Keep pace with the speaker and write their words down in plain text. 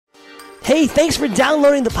Hey, thanks for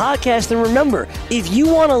downloading the podcast, and remember, if you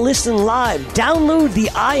want to listen live, download the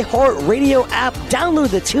iHeartRadio app,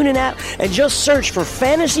 download the TuneIn app, and just search for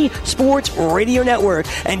Fantasy Sports Radio Network,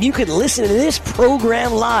 and you can listen to this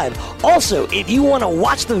program live. Also, if you want to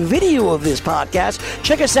watch the video of this podcast,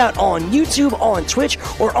 check us out on YouTube, on Twitch,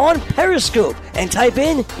 or on Periscope, and type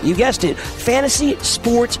in, you guessed it, Fantasy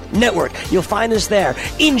Sports Network. You'll find us there.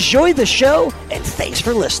 Enjoy the show, and thanks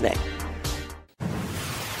for listening.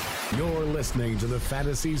 You're listening to the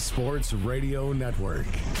Fantasy Sports Radio Network.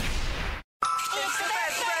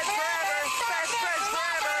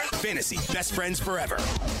 Fantasy Best Friends Forever.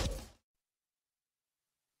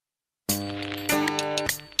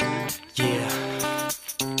 Yeah.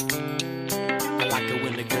 I like it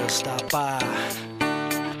when the girls stop by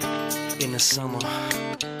in the summer.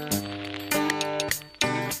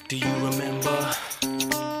 Do you remember?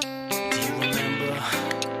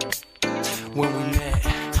 When we met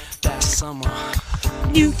that summer?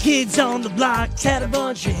 New Kids on the Block had a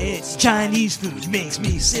bunch of hits. Chinese food makes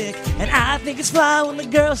me sick, and I think it's fly when the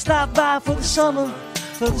girls stop by for the summer.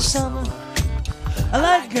 For the summer, I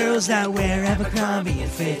like girls that wear Abercrombie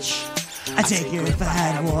and Fitch. I'd take her if I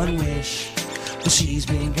had one wish, but she's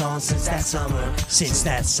been gone since that summer. Since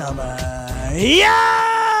that summer, yo!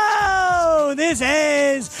 This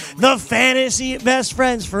is the Fantasy Best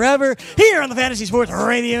Friends Forever here on the Fantasy Sports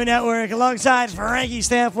Radio Network alongside Frankie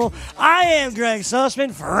Stanfield. I am Greg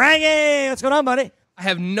Sussman. Frankie, what's going on, buddy? I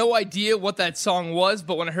have no idea what that song was,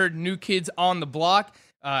 but when I heard New Kids on the Block,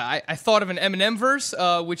 I thought of an Eminem verse,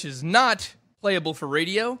 which is not playable for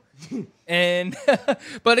radio. And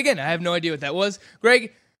but again, I have no idea what that was.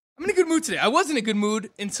 Greg, I'm in a good mood today. I was in a good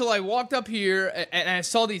mood until I walked up here and I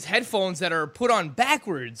saw these headphones that are put on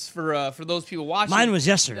backwards for those people watching. Mine was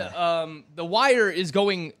yesterday. The wire is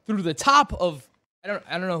going through the top of. I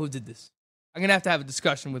don't know who did this. I'm gonna have to have a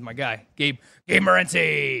discussion with my guy, Gabe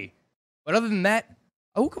Morency. But other than that,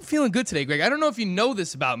 I woke up feeling good today, Greg. I don't know if you know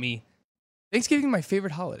this about me. Thanksgiving is my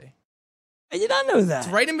favorite holiday. I did not know that.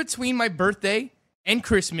 It's right in between my birthday and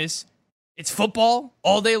Christmas. It's football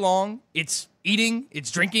all day long. It's eating,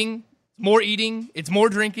 it's drinking, more eating, it's more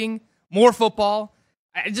drinking, more football.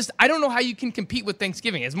 I don't know how you can compete with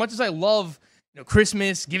Thanksgiving. As much as I love,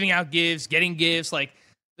 Christmas, giving out gifts, getting gifts, like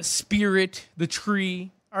the spirit, the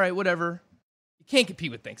tree, all right, whatever. You can't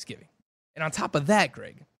compete with Thanksgiving. And on top of that,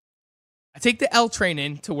 Greg, I take the L train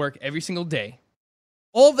in to work every single day.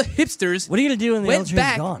 All the hipsters What are you going to do when the L train's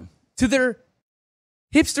back gone? To their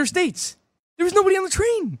hipster states. There was nobody on the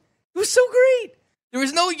train. It was so great. There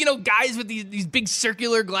was no, guys with these big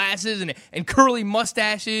circular glasses and curly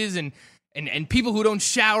mustaches and people who don't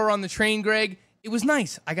shower on the train, Greg. It was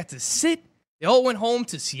nice. I got to sit. They all went home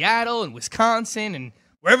to Seattle and Wisconsin and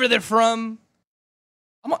wherever they're from.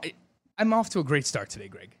 I'm off to a great start today,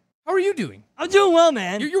 Greg. How are you doing? I'm doing well,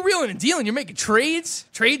 man. You're wheeling and dealing. You're making trades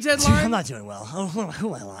deadlines. Dude, I'm not doing well. Who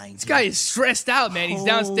am I lying to? This guy is stressed out, man. He's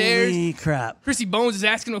downstairs. Holy crap. Chrissy Bones is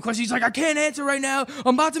asking him a question. He's like, I can't answer right now.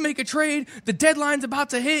 I'm about to make a trade. The deadline's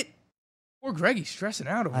about to hit. Poor Greg, he's stressing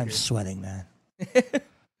out over here. I'm sweating, man.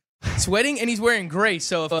 Sweating, and he's wearing gray.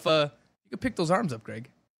 So if you could pick those arms up, Greg.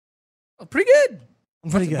 Oh, pretty good.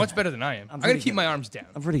 I'm pretty good. Much better than I am. I'm going to keep my arms down.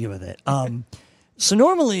 I'm pretty good with it. So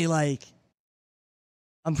normally,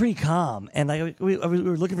 I'm pretty calm, and we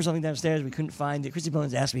were looking for something downstairs. We couldn't find it. Chrissy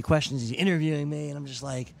Bones asked me questions. He's interviewing me, and I'm just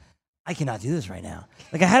like, I cannot do this right now.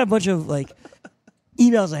 I had a bunch of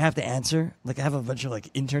emails I have to answer. I have a bunch of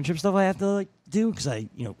internship stuff I have to do because I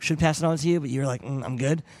should pass it on to you, but you're like, I'm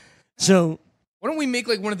good. So why don't we make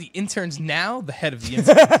one of the interns now the head of the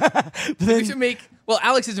intern? We should make. Well,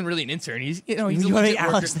 Alex isn't really an intern. He's a legit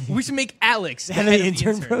worker. We should make Alex the head of the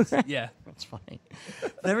intern program. Yeah. That's funny.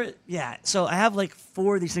 Yeah, so I have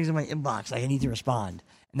 4 of these things in my inbox I need to respond.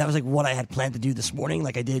 And that was what I had planned to do this morning.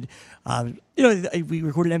 I did, we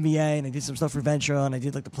recorded NBA and I did some stuff for Ventra and I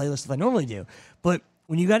did the playlist stuff I normally do. But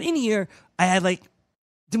when you got in here, I had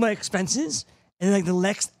do my expenses and then the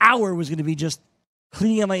next hour was going to be just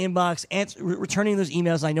cleaning out my inbox, returning those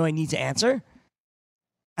emails I know I need to answer.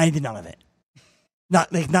 I did none of it.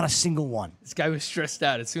 Not a single one. This guy was stressed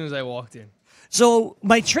out as soon as I walked in. So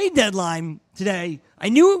my trade deadline today, I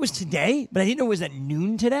knew it was today, but I didn't know it was at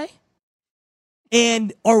noon today.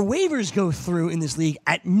 And our waivers go through in this league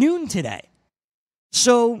at noon today.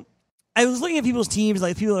 So I was looking at people's teams,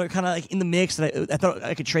 people that are kind of in the mix that I thought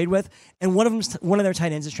I could trade with, and one of their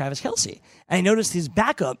tight ends is Travis Kelce. And I noticed his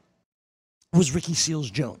backup was Ricky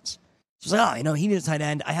Seals-Jones. So I was like, he needs a tight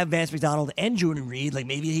end. I have Vance McDonald and Jordan Reed.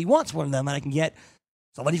 Maybe he wants one of them, and I can get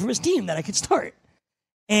somebody from his team that I could start.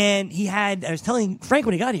 And I was telling Frank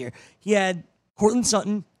when he got here, he had Cortland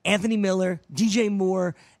Sutton, Anthony Miller, DJ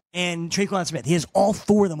Moore, and Traquan Smith. He has all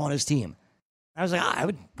 4 of them on his team. I was like, I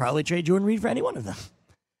would probably trade Jordan Reed for any one of them.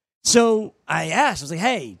 So I asked, I was like,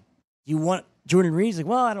 hey, do you want Jordan Reed? He's like,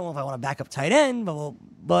 well, I don't know if I want a backup tight end,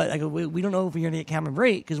 but I go, we don't know if we're going to get Cameron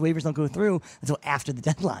Brate because waivers don't go through until after the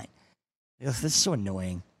deadline. I go, this is so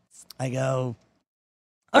annoying. I go,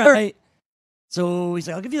 all right. So he's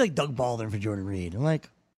like, I'll give you like Doug Baldwin for Jordan Reed. I'm like,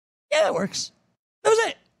 yeah, that works. That was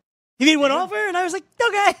it. He made one offer, and I was like,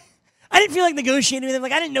 okay. I didn't feel like negotiating with him.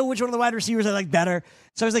 Like, I didn't know which one of the wide receivers I liked better.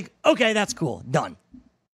 So I was like, okay, that's cool. Done.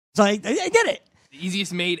 So I did it. The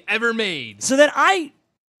easiest made ever made. So then I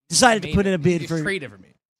decided to put in a bid Easiest for trade ever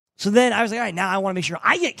made. So then I was like, all right, now I want to make sure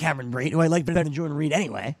I get Cameron Brate, who I like better than Jordan Reed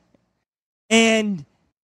anyway. And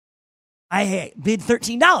I bid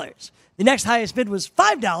 $13. The next highest bid was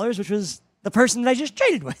 $5, which was the person that I just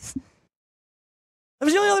traded with. That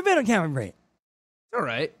was the only other bid on Cameron Brate. All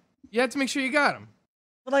right. You had to make sure you got him.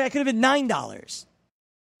 But like I could have bid $9.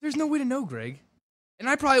 There's no way to know, Greg. And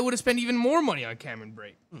I probably would have spent even more money on Cameron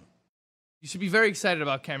Brate. You should be very excited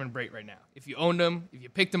about Cameron Brate right now. If you owned him, if you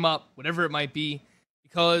picked him up, whatever it might be.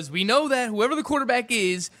 Because we know that whoever the quarterback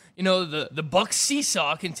is, the Bucs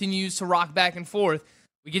seesaw continues to rock back and forth.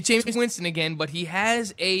 We get James Winston again, but he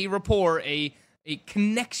has a rapport, a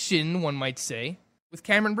connection, one might say, with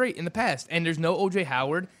Cameron Brate in the past. And there's no O.J.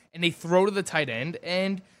 Howard, and they throw to the tight end.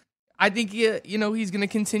 And I think he's going to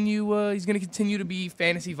continue. He's going to continue to be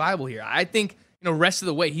fantasy viable here. I think rest of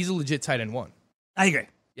the way, he's a legit tight end 1. I agree.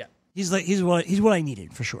 Yeah, he's what I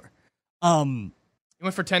needed for sure. He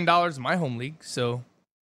went for $10 in my home league, so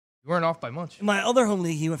you weren't off by much. In my other home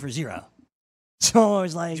league, he went for $0. So I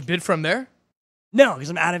was like, did you bid from there? No, because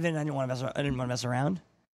I'm out of it and I didn't want to mess around.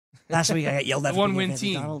 Last week I got yelled at. 1-win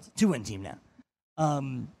team. 2-win team now.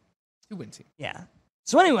 2-win team. Yeah.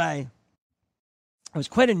 So anyway, I was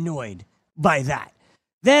quite annoyed by that.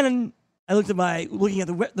 Then I looking at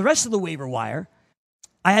the rest of the waiver wire.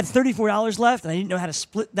 I had $34 left, and I didn't know how to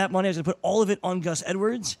split that money. I was going to put all of it on Gus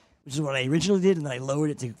Edwards, which is what I originally did, and then I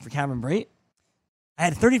lowered it for Cameron Brate. I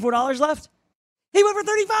had $34 left. He went for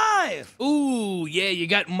 $35. Ooh, yeah, you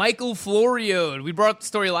got Michael Florio. We brought up the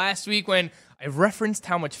story last week when I referenced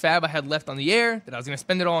how much fab I had left on the air, that I was going to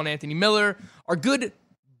spend it all on Anthony Miller. Our good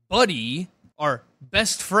buddy, our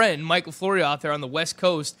best friend, Michael Florio out there on the West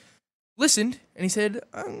Coast, listened, and he said,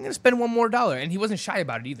 I'm going to spend $1 more. And he wasn't shy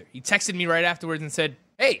about it either. He texted me right afterwards and said,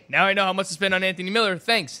 hey, now I know how much to spend on Anthony Miller.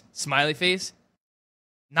 Thanks. Smiley face.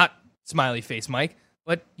 Not smiley face, Mike,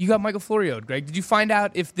 but you got Michael Florio, Greg. Did you find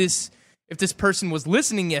out if this person was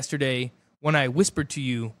listening yesterday when I whispered to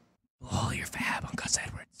you, oh, you're fab on Gus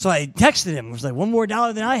Edwards? So I texted him. It was like $1 more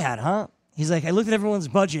than I had, huh? He's like, I looked at everyone's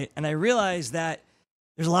budget, and I realized that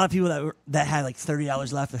there's a lot of people that had like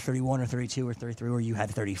 $30 left, or 31, or 32, or 33, or you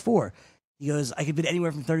had 34. He goes, I could bid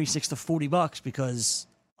anywhere from $36 to $40 because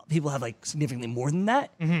people have like significantly more than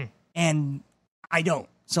that, and I don't.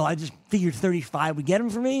 So I just figured 35 would get him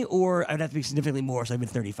for me, or I'd have to be significantly more, so I bid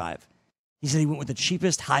 35. He said he went with the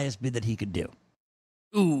cheapest, highest bid that he could do.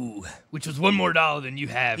 Ooh, which was $1 more than you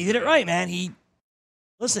have. He did it right, man. He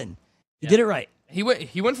did it right. He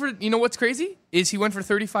went for, what's crazy? Is he went for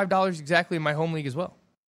 $35 exactly in my home league as well.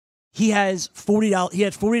 He has $40. He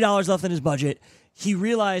had $40 left in his budget. He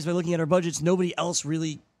realized by looking at our budgets, nobody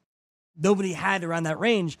had around that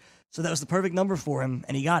range. So that was the perfect number for him,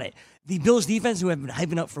 and he got it. The Bills defense, who have been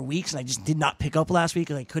hyping up for weeks, and I just did not pick up last week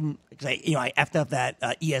because I couldn't, because I effed up that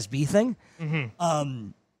ESB thing.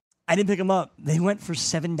 I didn't pick them up. They went for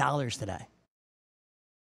 $7 today.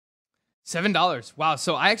 $7. Wow.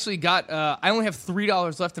 So I actually got, I only have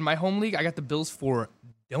 $3 left in my home league. I got the Bills for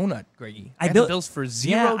donut, Greggy. I got the Bills for $0.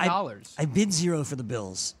 Yeah, I bid 0 for the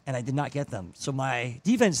Bills, and I did not get them. So my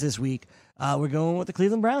defense this week, we're going with the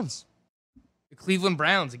Cleveland Browns. The Cleveland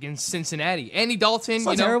Browns against Cincinnati. Andy Dalton,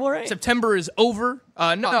 terrible, right? September is over.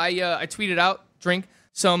 I tweeted out,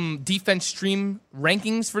 some defense stream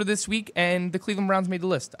rankings for this week, and the Cleveland Browns made the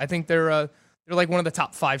list. I think they're like one of the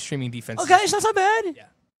top 5 streaming defenses. Okay, so that's not bad. Yeah.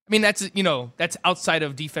 I mean, that's outside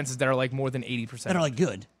of defenses that are like more than 80%. That are like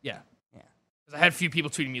good. Yeah. Because I had a few people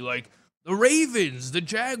tweeting me like, the Ravens, the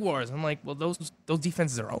Jaguars. I'm like, well, those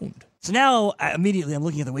defenses are owned. So now, immediately, I'm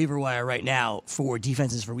looking at the waiver wire right now for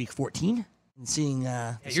defenses for week 14 and seeing.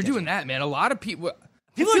 You're doing that, man. A lot of people are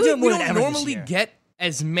doing more than ever. We don't normally get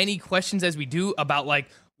as many questions as we do about like,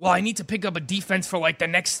 well, I need to pick up a defense for like the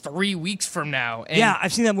next 3 weeks from now. And yeah,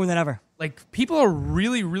 I've seen that more than ever. Like, people are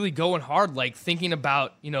really, really going hard, like thinking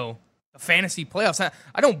about, the fantasy playoffs.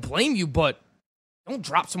 I don't blame you, but don't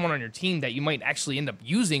drop someone on your team that you might actually end up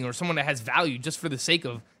using, or someone that has value just for the sake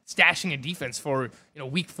of stashing a defense for,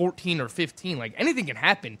 week 14 or 15. Like, anything can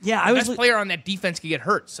happen. Yeah, the best player on that defense could get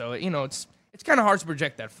hurt. So, it's it's kind of hard to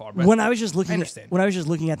project that far. But when I was just I looking, understand. when I was just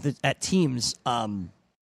looking at teams,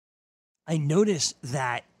 I noticed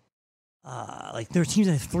that like there are teams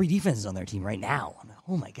that have 3 defenses on their team right now. I'm like,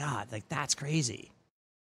 oh my god, like that's crazy.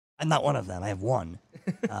 I'm not one of them. I have 1,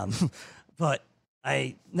 but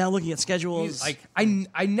I now looking at schedules. Like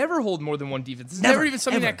I never hold more than 1 defense. It's Never, never even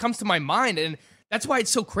something ever. that comes to my mind, and that's why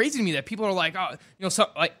it's so crazy to me that people are like, oh,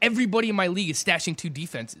 like everybody in my league is stashing 2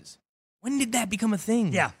 defenses. When did that become a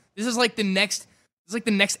thing? Yeah. This is like the next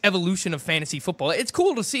evolution of fantasy football. It's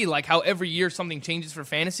cool to see like how every year something changes for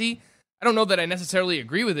fantasy. I don't know that I necessarily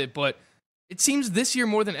agree with it, but it seems this year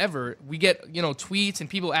more than ever we get, tweets and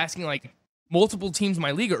people asking like multiple teams in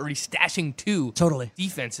my league are already stashing 2 Totally.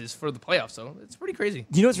 defenses for the playoffs. So it's pretty crazy.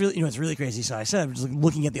 You know what's really crazy? So I said I'm just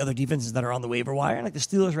looking at the other defenses that are on the waiver wire. And like the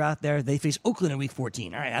Steelers are out there. They face Oakland in week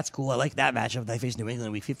 14. All right, that's cool. I like that matchup. They face New England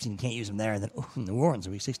in week 15. Can't use them there. And then New Orleans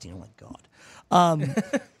in week 16. Oh my god.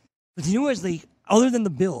 But you know what's other than the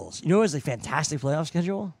Bills? You know what's a fantastic playoff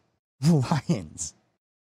schedule? The Lions.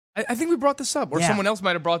 I think we brought this up, or Yeah. someone else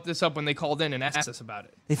might have brought this up when they called in and asked us about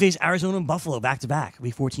it. They face Arizona and Buffalo back to back,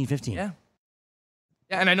 week 14, 15. Yeah.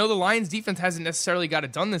 Yeah, and I know the Lions defense hasn't necessarily got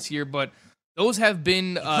it done this year, but those have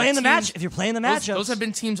been Playing the teams- match. If you're playing the matchups, those have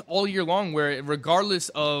been teams all year long where regardless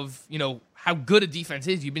of, how good a defense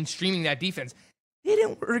is, you've been streaming that defense. They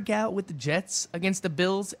didn't work out with the Jets against the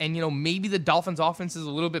Bills, and maybe the Dolphins offense is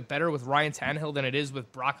a little bit better with Ryan Tannehill than it is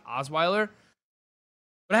with Brock Osweiler.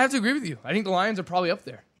 But I have to agree with you. I think the Lions are probably up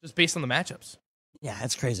there, just based on the matchups. Yeah,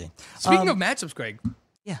 that's crazy. Speaking of matchups, Greg.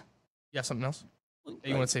 Yeah. You have something else that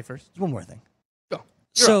you want to say first? There's one more thing. Go.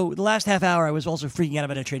 So the last half hour, I was also freaking out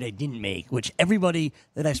about a trade I didn't make, which everybody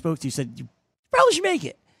that I spoke to said, you probably should make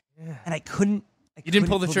it. Yeah. And I couldn't. You didn't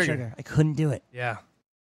pull the trigger. I couldn't do it. Yeah.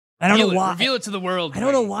 I don't know why. Reveal it to the world. I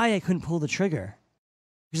don't know Greg. why I couldn't pull the trigger.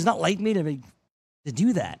 It's not like me to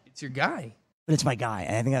do that. It's your guy. But it's my guy,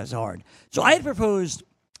 and I think that was hard. So I had proposed,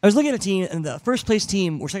 I was looking at a team, and the first place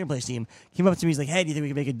team or second place team came up to me. He's like, hey, do you think we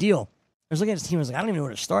can make a deal? I was looking at his team, I was like, I don't even know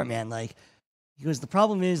where to start, man. Like, he goes, the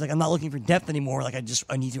problem is, like, I'm not looking for depth anymore. Like,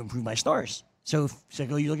 I need to improve my stars. So I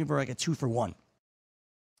go, you're looking for like a 2-for-1.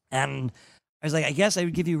 And I was like, I guess I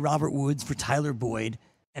would give you Robert Woods for Tyler Boyd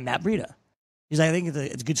and Matt Breida. He's like, I think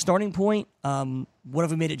it's a good starting point. What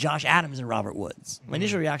if we made it Josh Adams and Robert Woods? My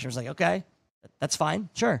initial reaction was like, okay, that's fine,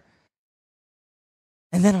 sure.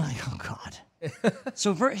 And then I'm like, oh, God.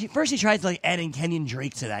 So first he tried to like add in Kenyon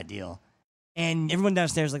Drake to that deal. And everyone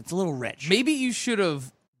downstairs like, it's a little rich. Maybe you should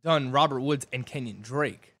have done Robert Woods and Kenyon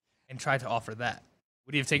Drake and tried to offer that.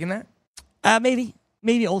 Would you have taken that?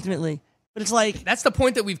 Maybe ultimately. But it's like, That's the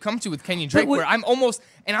point that we've come to with Kenyon Drake, where I'm almost,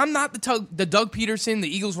 and I'm not the Doug Peterson, the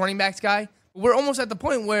Eagles running backs guy, but we're almost at the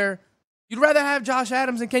point where you'd rather have Josh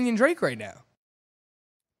Adams than Kenyon Drake right now.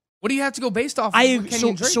 What do you have to go based off of with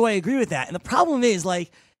Kenyon Drake? So I agree with that. And the problem is,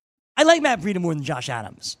 like, I like Matt Breida more than Josh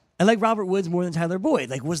Adams. I like Robert Woods more than Tyler Boyd.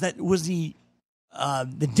 Like, was the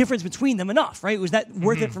difference between them enough, right? Was that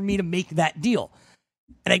worth it for me to make that deal?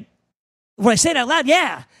 And when I say it out loud,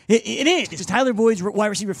 yeah, it is. It's Tyler Boyd's wide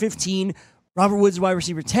receiver 15, Robert Woods wide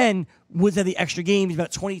receiver 10. Woods had the extra game. He's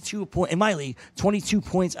about 22 in my league, 22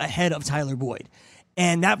 points ahead of Tyler Boyd.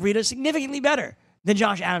 And Matt Breida is significantly better than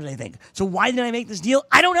Josh Adams, I think. So why didn't I make this deal?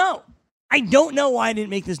 I don't know. I don't know why I didn't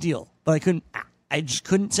make this deal. But I just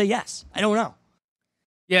couldn't say yes. I don't know.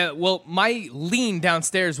 Yeah, well, my lean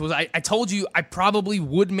downstairs was I told you I probably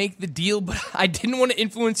would make the deal, but I didn't want to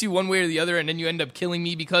influence you one way or the other, and then you end up killing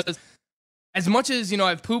me because as much as,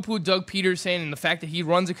 I've poo-pooed Doug Peterson and the fact that he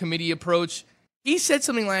runs a committee approach, he said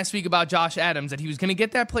something last week about Josh Adams, that he was going to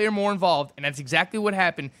get that player more involved, and that's exactly what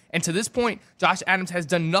happened. And to this point, Josh Adams has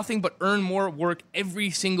done nothing but earn more work every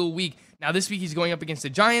single week. Now, this week he's going up against the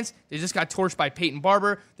Giants. They just got torched by Peyton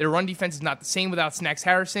Barber. Their run defense is not the same without Snacks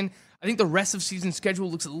Harrison. I think the rest of season schedule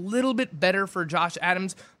looks a little bit better for Josh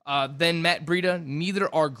Adams than Matt Breida.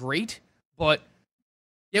 Neither are great, but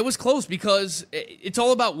it was close because it's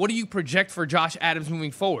all about what do you project for Josh Adams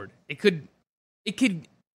moving forward.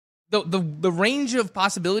 The range of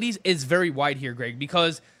possibilities is very wide here, Greg,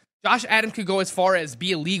 because Josh Adams could go as far as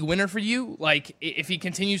be a league winner for you. Like, if he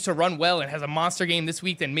continues to run well and has a monster game this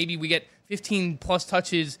week, then maybe we get 15-plus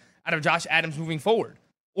touches out of Josh Adams moving forward.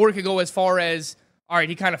 Or it could go as far as, all right,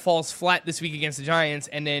 he kind of falls flat this week against the Giants,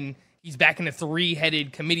 and then he's back in a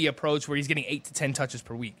 3-headed committee approach where he's getting 8 to 10 touches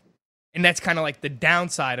per week. And that's kind of like the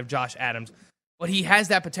downside of Josh Adams. But he has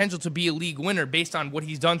that potential to be a league winner based on what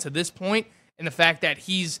he's done to this point and the fact that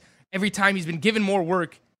every time he's been given more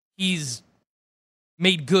work, he's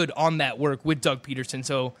made good on that work with Doug Peterson.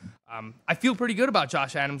 So I feel pretty good about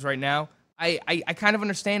Josh Adams right now. I kind of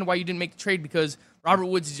understand why you didn't make the trade because Robert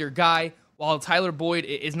Woods is your guy. while Tyler Boyd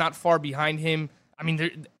is not far behind him, I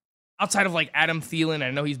mean, outside of like Adam Thielen, I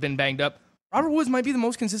know he's been banged up. Robert Woods might be the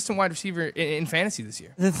most consistent wide receiver in fantasy this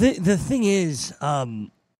year. The thing is, it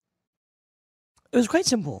was quite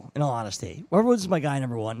simple, in all honesty. Robert Woods is my guy,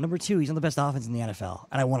 number one. Number two, he's on the best offense in the NFL,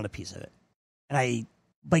 and I wanted a piece of it. And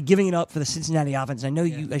by giving it up for the Cincinnati offense, I know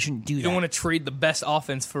I shouldn't do that. You don't want to trade the best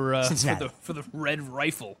offense for the Red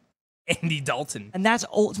Rifle, Andy Dalton. And that's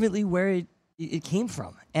ultimately where it came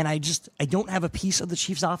from. And I don't have a piece of the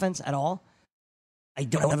Chiefs offense at all. I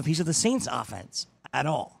don't have a piece of the Saints offense at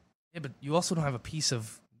all. Yeah, but you also don't have a piece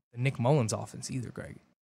of the Nick Mullins offense either, Greg.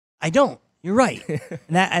 I don't. You're right.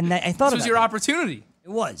 and I thought this was your opportunity. It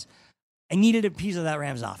was. I needed a piece of that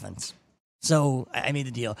Rams offense. So I made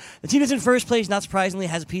the deal. The team that's in first place, not surprisingly,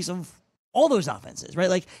 has a piece of all those offenses, right?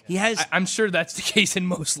 Like he has. I'm sure that's the case in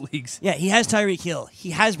most leagues. Yeah, he has Tyreek Hill.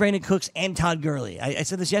 He has Brandon Cooks and Todd Gurley. I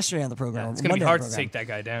said this yesterday on the program. Yeah, it's going to be hard to take that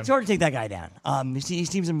guy down. It's hard to take that guy down. His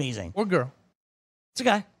team's amazing. Or girl. It's a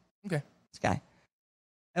guy. Okay. It's a guy.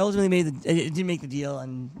 I ultimately didn't make the deal,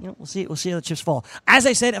 and we'll see. We'll see how the chips fall. As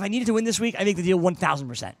I said, if I needed to win this week, I make the deal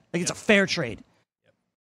 1,000%. Like it's a fair trade. Yep.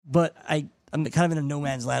 But I'm kind of in a no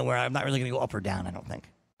man's land where I'm not really going to go up or down. I don't think.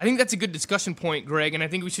 I think that's a good discussion point, Greg, and I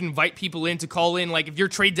think we should invite people in to call in. Like if your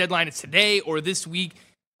trade deadline is today or this week,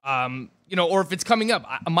 or if it's coming up.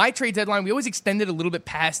 My trade deadline, we always extend it a little bit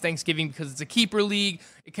past Thanksgiving because it's a keeper league.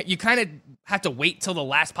 You kind of have to wait till the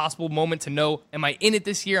last possible moment to know, am I in it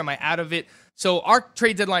this year? Am I out of it? So our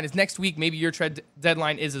trade deadline is next week. Maybe your trade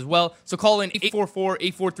deadline is as well. So call in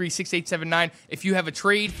 844-843-6879 if you have a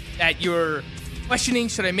trade that you're questioning.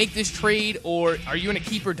 Should I make this trade, or are you in a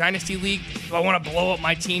keeper dynasty league? Do I want to blow up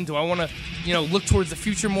my team? Do I want to, look towards the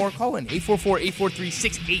future more? Call in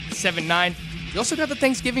 844-843-6879. We also got the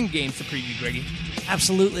Thanksgiving games to preview, Greggy.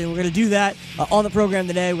 Absolutely. We're going to do that on the program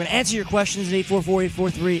today. We're going to answer your questions at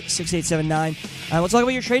 844-843-6879. We'll talk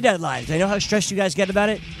about your trade deadlines. I know how stressed you guys get about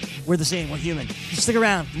it. We're the same. We're human. Just stick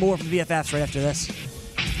around. More from the BFFs right after this.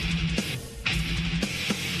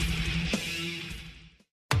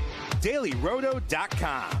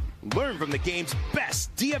 DailyRoto.com. Learn from the game's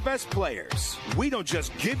best DFS players. We don't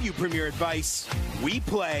just give you premier advice, we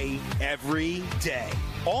play every day.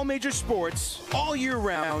 All major sports, all year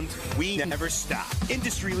round, we never stop.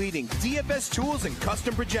 Industry-leading DFS tools and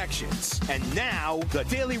custom projections. And now, the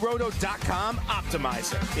DailyRoto.com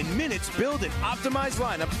Optimizer. In minutes, build and optimize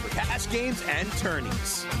lineups for cash games and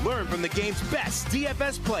tourneys. Learn from the game's best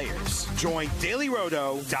DFS players. Join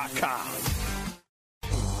DailyRoto.com.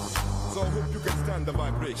 So I hope you can stand the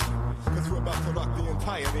vibration, because we're about to rock the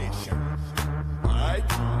entire nation. Alright?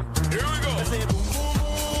 Here we go!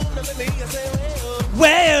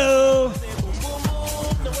 Well!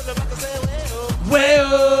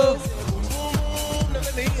 Well!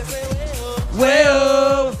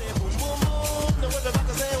 Well!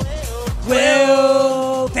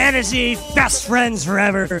 Well! Fantasy best friends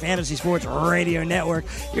forever. Fantasy Sports Radio Network.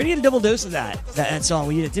 You're going to get a double dose of that song.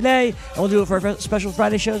 We did it today, and we'll do it for our special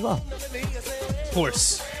Friday show as well. Of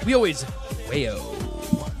course. We always wayo.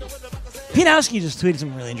 Pianowski just tweeted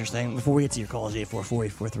something really interesting before we get to your calls,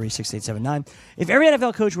 844-843-6879. If every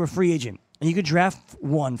NFL coach were a free agent and you could draft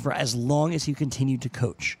one for as long as he continued to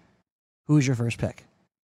coach, who is your first pick?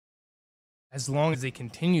 As long as they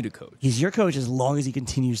continue to coach. He's your coach as long as he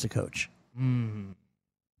continues to coach.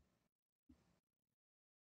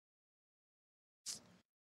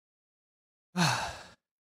 This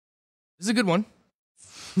is a good one.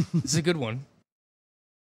 This is a good one.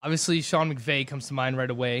 Obviously, Sean McVay comes to mind right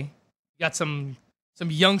away. You got some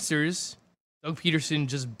youngsters. Doug Peterson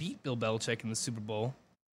just beat Bill Belichick in the Super Bowl.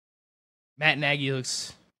 Matt Nagy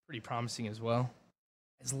looks pretty promising as well.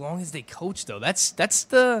 As long as they coach, though, that's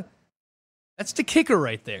the kicker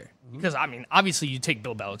right there. Because I mean, obviously, you take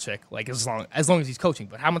Bill Belichick like as long as he's coaching,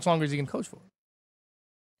 but how much longer is he going to coach for?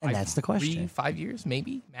 And that's the question. 5 years,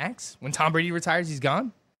 maybe max. When Tom Brady retires, he's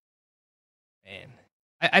gone. Man,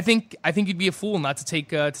 I think you'd be a fool not to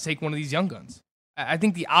take one of these young guns. I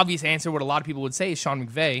think the obvious answer, what a lot of people would say, is Sean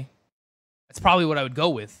McVay. That's probably what I would go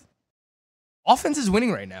with. Offense is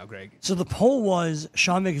winning right now, Greg. So the poll was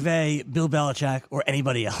Sean McVay, Bill Belichick, or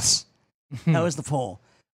anybody else. That was the poll.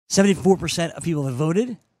 74% of people that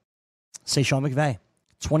voted say Sean McVay.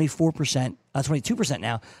 22%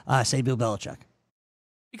 now say Bill Belichick.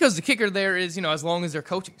 Because the kicker there is, as long as they're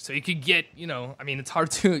coaching. So you could get, it's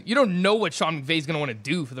hard to, you don't know what Sean McVay is going to want to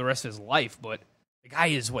do for the rest of his life, but the guy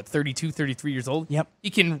is, 32, 33 years old? Yep. He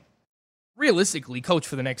can realistically coach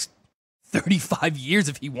for the next 35 years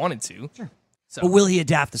if he wanted to. Sure. So, but will he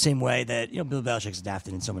adapt the same way that, Bill Belichick's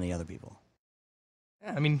adapted in so many other people?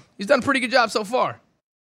 Yeah, he's done a pretty good job so far.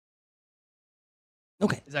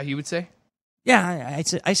 Okay. Is that what you would say? Yeah,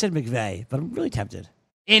 I said McVay, but I'm really tempted.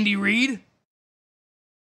 Andy Reid?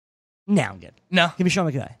 Now I'm good. No. Give me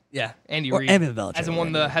Sean McVay. Yeah, Andy Or Reid. Evan Belichick.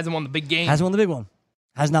 Hasn't won the big game. Hasn't won the big one.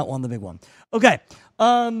 Has not won the big one. Okay.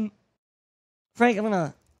 Frank, I'm going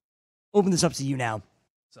to open this up to you now.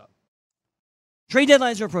 What's up? Trade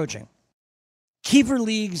deadlines are approaching. Keeper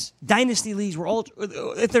leagues, dynasty leagues, we're all,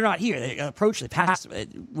 if they're not here, they approach, they pass,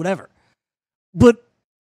 whatever. But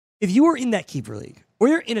if you are in that keeper league or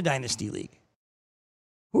you're in a dynasty league,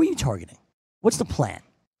 who are you targeting? What's the plan?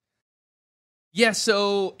 Yeah,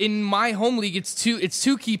 so in my home league, it's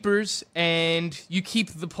two keepers, and you keep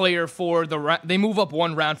the player for they move up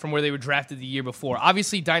one round from where they were drafted the year before.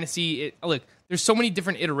 Obviously, Dynasty, look, there's so many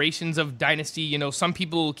different iterations of Dynasty. You know, some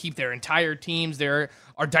people keep their entire teams. There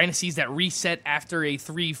are Dynasties that reset after a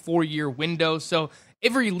 3-4 year window. So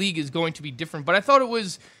every league is going to be different. But I thought it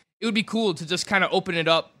would be cool to just kind of open it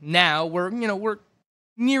up now where, you know, we're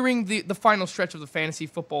nearing the final stretch of the fantasy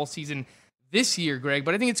football season this year, Greg,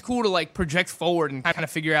 but I think it's cool to like project forward and kind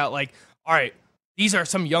of figure out like, all right, these are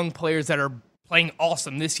some young players that are playing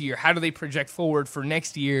awesome this year. How do they project forward for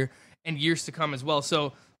next year and years to come as well?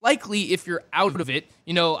 So likely if you're out of it,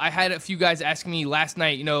 you know, I had a few guys asking me last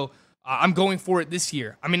night, you know, I'm going for it this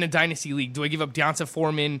year. I'm in a dynasty league. Do I give up Deonta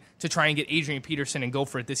Foreman to try and get Adrian Peterson and go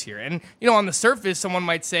for it this year? And, you know, on the surface, someone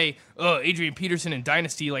might say, oh, Adrian Peterson in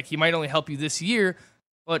dynasty, like he might only help you this year.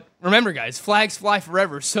 But remember, guys, flags fly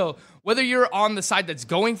forever. So whether you're on the side that's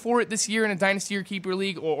going for it this year in a dynasty or keeper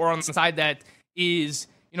league, or on the side that is,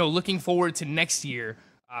 you know, looking forward to next year,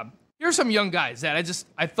 here are some young guys that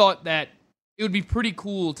I thought that it would be pretty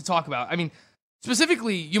cool to talk about. I mean,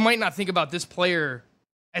 specifically, you might not think about this player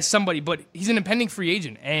as somebody, but he's an impending free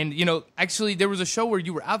agent. And, you know, actually, there was a show where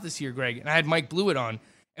you were out this year, Greg, and I had Mike Blewett on,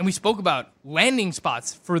 and we spoke about landing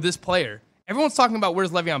spots for this player. Everyone's talking about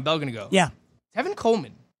where's Le'Veon Bell going to go. Yeah. Tevin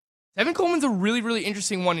Coleman. Tevin Coleman's a really, really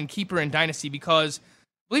interesting one in keeper and dynasty because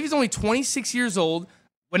I believe he's only 26 years old.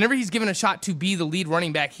 Whenever he's given a shot to be the lead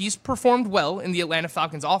running back, he's performed well in the Atlanta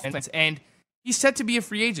Falcons offense, and he's set to be a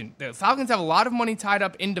free agent. The Falcons have a lot of money tied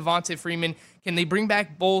up in Devonta Freeman. Can they bring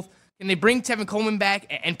back both? Can they bring Tevin Coleman back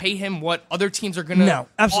and pay him what other teams are going to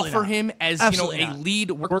offer him as a lead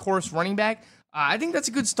workhorse running back? I think that's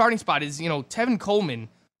a good starting spot is, you know, Tevin Coleman,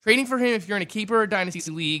 trading for him if you're in a keeper or dynasty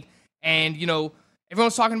league, and, you know,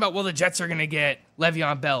 everyone's talking about, well, the Jets are going to get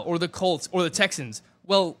Le'Veon Bell, or the Colts, or the Texans.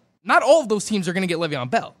 Well, not all of those teams are going to get Le'Veon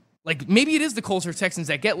Bell. Like, maybe it is the Colts or Texans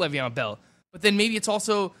that get Le'Veon Bell, but then maybe it's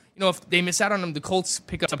also, you know, if they miss out on him, the Colts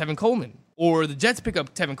pick up Tevin Coleman, or the Jets pick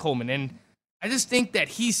up Tevin Coleman. And I just think that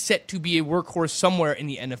he's set to be a workhorse somewhere in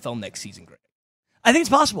the NFL next season, Greg. I think it's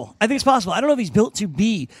possible. I don't know if he's built to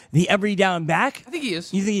be the every down back. I think he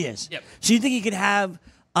is. You think he is? Yep. So you think he could have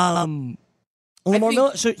Lamar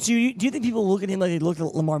Miller? So do you think people look at him like they looked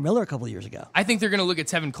at Lamar Miller a couple of years ago? I think they're going to look at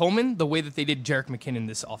Tevin Coleman the way that they did Jerick McKinnon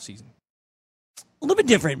this offseason. A little bit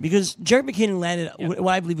different because Jerick McKinnon landed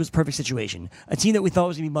what I believe was a perfect situation. A team that we thought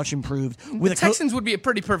was going to be much improved. The Texans would be a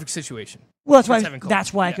pretty perfect situation. Well,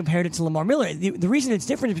 that's why I compared it to Lamar Miller. The reason it's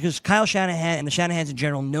different is because Kyle Shanahan and the Shanahans in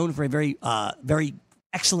general, known for a very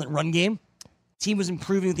excellent run game. Team was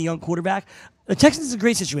improving with the young quarterback. The Texans is a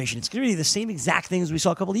great situation. It's going to be the same exact thing as we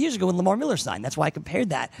saw a couple of years ago when Lamar Miller signed. That's why I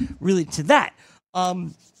compared that really to that.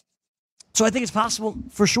 So I think it's possible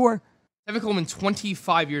for sure. Tevin Coleman,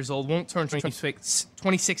 25 years old, won't turn 26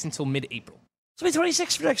 until mid-April. So he's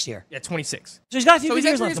 26 for next year. Yeah, 26. So he's got a few good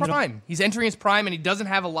years left. Prime. He's entering his prime, and he doesn't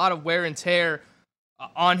have a lot of wear and tear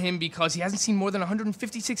on him because he hasn't seen more than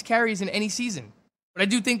 156 carries in any season. But I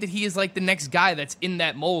do think that he is like the next guy that's in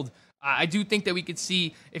that mold. I do think that we could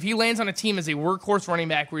see, if he lands on a team as a workhorse running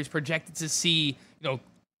back where he's projected to see, you know,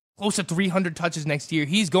 close to 300 touches next year,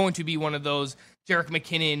 he's going to be one of those Jerick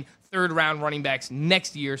McKinnon third-round running backs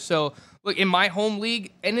next year. So, look, in my home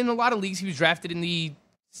league, and in a lot of leagues, he was drafted in the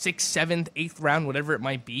 6th, 7th, 8th round, whatever it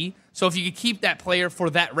might be. So if you could keep that player for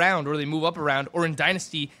that round, or they move up a round, or in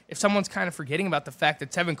Dynasty, if someone's kind of forgetting about the fact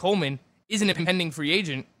that Tevin Coleman is an impending free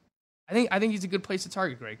agent, I think he's a good place to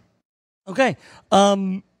target, Greg. Okay. I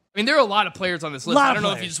mean, there are a lot of players on this list. I don't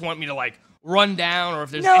know if you just want me to, like, run down or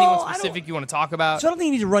if there's anyone specific you want to talk about. So I don't think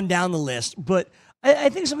you need to run down the list, but I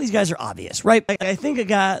think some of these guys are obvious, right? I think a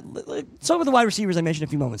guy, some of the wide receivers I mentioned a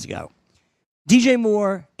few moments ago, DJ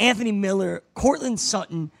Moore, Anthony Miller, Cortland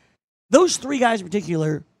Sutton, those three guys in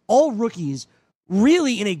particular, all rookies,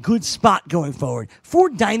 really in a good spot going forward. For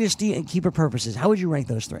dynasty and keeper purposes, how would you rank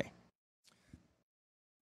those three?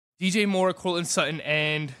 DJ Moore, Cortland Sutton,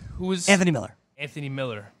 and who was Anthony Miller. Anthony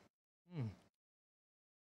Miller.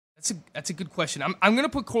 That's a good question. I'm going to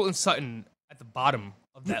put Cortland Sutton at the bottom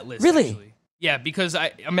of that list. Really? Actually. Yeah, because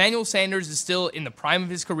Emmanuel Sanders is still in the prime of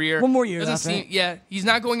his career. One more year Doesn't left, seem, right? Yeah, he's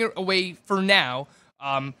not going away for now.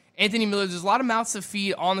 Anthony Miller, there's a lot of mouths to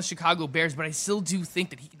feed on the Chicago Bears, but I still do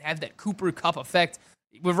think that he can have that Cooper Kupp effect.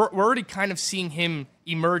 We're already kind of seeing him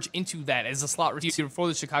emerge into that as a slot receiver for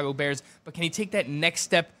the Chicago Bears, but can he take that next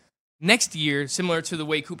step next year, similar to the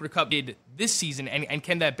way Cooper Kupp did this season, and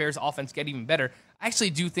can that Bears offense get even better? I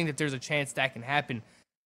actually do think that there's a chance that can happen.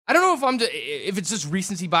 I don't know if it's just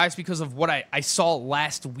recency bias because of what I saw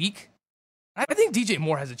last week. I think DJ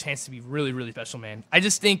Moore has a chance to be really, really special, man. I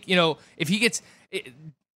just think, if he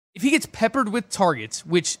gets peppered with targets,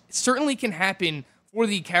 which certainly can happen for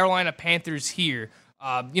the Carolina Panthers here,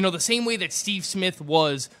 the same way that Steve Smith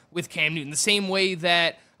was with Cam Newton, the same way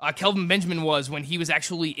that Kelvin Benjamin was when he was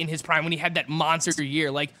actually in his prime, when he had that monster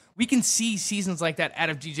year. Like, we can see seasons like that out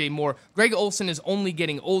of DJ Moore. Greg Olsen is only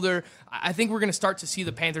getting older. I think we're going to start to see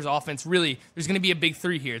the Panthers offense really, there's going to be a big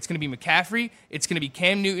three here. It's going to be McCaffrey, it's going to be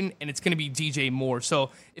Cam Newton, and it's going to be DJ Moore. So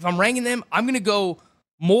if I'm ranking them, I'm going to go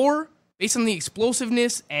Moore based on the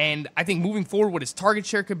explosiveness, and I think moving forward what his target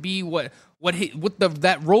share could be,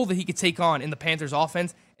 that role that he could take on in the Panthers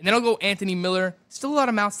offense. And then I'll go Anthony Miller. Still a lot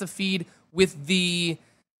of mouths to feed with the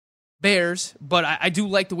Bears, but I do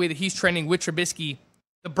like the way that he's trending with Trubisky.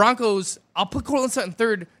 The Broncos, I'll put Courtland Sutton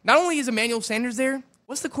third. Not only is Emmanuel Sanders there,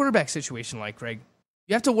 what's the quarterback situation like, Greg?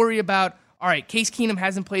 You have to worry about, all right, Case Keenum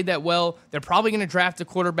hasn't played that well. They're probably going to draft a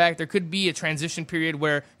quarterback. There could be a transition period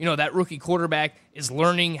where, that rookie quarterback is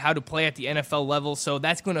learning how to play at the NFL level, so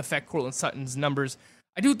that's going to affect Courtland Sutton's numbers.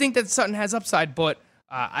 I do think that Sutton has upside, but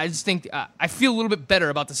I just think I feel a little bit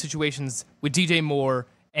better about the situations with DJ Moore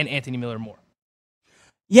and Anthony Miller more.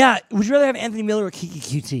 Yeah, would you rather have Anthony Miller or Kiki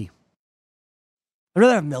QT? I'd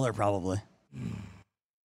rather have Miller, probably.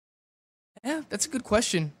 Yeah, that's a good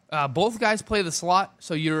question. Both guys play the slot,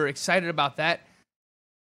 so you're excited about that.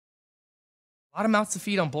 A lot of mouths to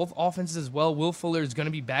feed on both offenses as well. Will Fuller is going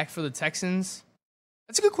to be back for the Texans.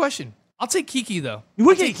 That's a good question. I'll take Kiki, though. You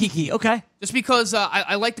would take Kiki, okay. Just because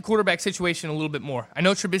I like the quarterback situation a little bit more. I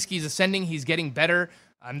know Trubisky is ascending. He's getting better.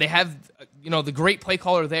 They have, the great play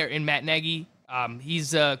caller there in Matt Nagy.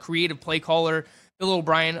 He's a creative play caller. Bill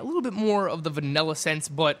O'Brien, a little bit more of the vanilla sense,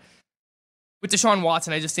 but with Deshaun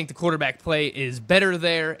Watson, I just think the quarterback play is better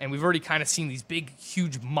there, and we've already kind of seen these big,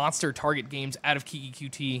 huge monster target games out of Kiki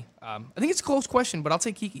QT. I think it's a close question, but I'll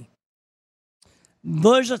take Kiki.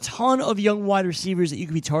 There's a ton of young wide receivers that you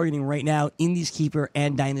could be targeting right now in these keeper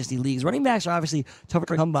and dynasty leagues. Running backs are obviously tougher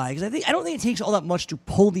to come by because I don't think it takes all that much to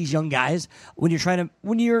pull these young guys when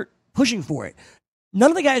you're pushing for it.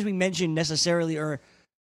 None of the guys we mentioned necessarily are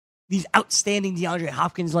these outstanding DeAndre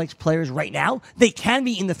Hopkins-like players right now. They can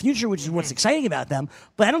be in the future, which is what's exciting about them,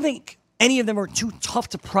 but I don't think any of them are too tough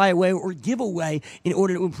to pry away or give away in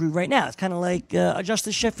order to improve right now. It's kind of like a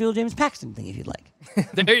Justice Sheffield, James Paxton thing, if you'd like.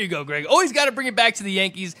 There you go, Greg. Always got to bring it back to the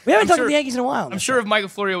Yankees. We haven't talked about the Yankees in a while. I'm sure if Michael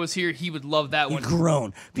Florio was here, he would love that one.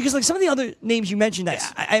 Grown. Because like some of the other names you mentioned,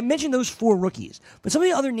 Yes. I mentioned those four rookies, but some of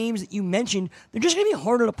the other names that you mentioned, they're just going to be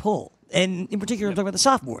harder to pull. And in particular, I'm talking about the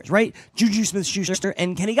sophomores, right? Juju Smith-Schuster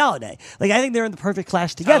and Kenny Galladay. Like, I think they're in the perfect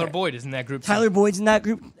class together. Tyler Boyd is in that group. Tyler Boyd's in that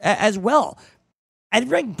group as well. I'd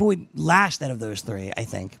rank Boyd last out of those three, I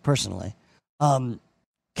think, personally. Kenny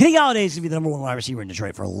Galladay is going to be the number one wide receiver in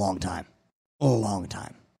Detroit for a long time. A long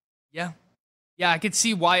time. Yeah. I could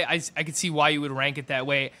see why I could see why you would rank it that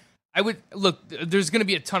way. I would look. There's going to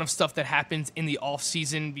be a ton of stuff that happens in the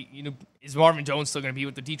offseason. Is Marvin Jones still going to be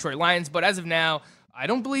with the Detroit Lions? But as of now, I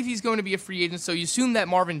don't believe he's going to be a free agent. So you assume that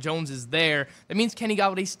Marvin Jones is there. That means Kenny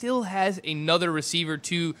Galladay still has another receiver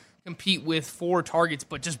to compete with for targets,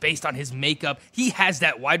 but just based on his makeup, he has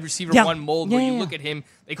that wide receiver one mold where you look at him.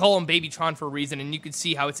 They call him Babytron for a reason, and you can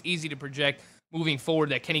see how it's easy to project moving forward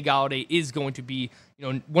that Kenny Galladay is going to be,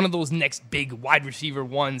 one of those next big wide receiver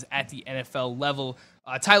ones at the NFL level.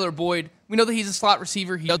 Tyler Boyd, we know that he's a slot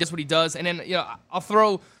receiver. He does what he does. And then, I'll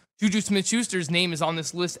throw Juju Smith-Schuster's name is on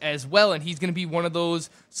this list as well, and he's going to be one of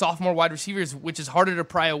those sophomore wide receivers, which is harder to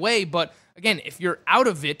pry away. But again, if you're out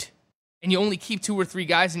of it and you only keep 2 or 3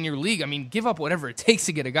 guys in your league, I mean, give up whatever it takes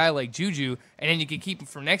to get a guy like Juju, and then you can keep him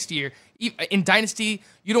for next year. In Dynasty,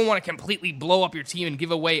 you don't want to completely blow up your team and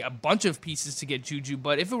give away a bunch of pieces to get Juju,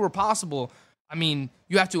 but if it were possible, I mean,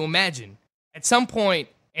 you have to imagine, at some point,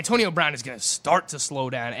 Antonio Brown is going to start to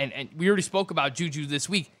slow down, and we already spoke about Juju this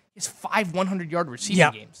week. He has 5 100-yard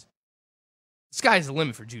receiving games. The sky is the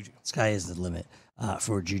limit for Juju. Sky is the limit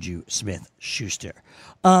for Juju Smith-Schuster.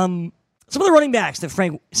 Some of the running backs that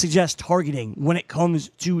Frank suggests targeting when it comes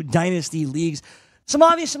to dynasty leagues, some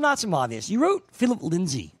obvious, some not some obvious. You wrote Philip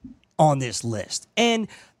Lindsay on this list, and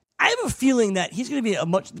I have a feeling that he's going to be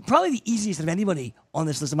probably the easiest of anybody on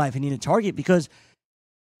this list, in my opinion, to target because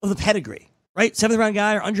of the pedigree, right? 7th round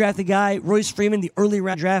guy or undrafted guy, Royce Freeman, the early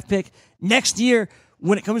round draft pick. Next year,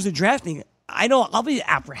 when it comes to drafting, I know I'll be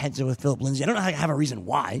apprehensive with Philip Lindsay. I don't have a reason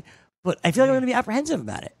why, but I feel like I'm going to be apprehensive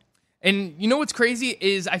about it. And you know what's crazy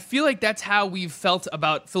is I feel like that's how we've felt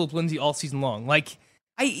about Philip Lindsay all season long. Like,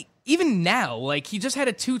 even now, like, he just had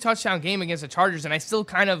a 2-touchdown game against the Chargers, and I still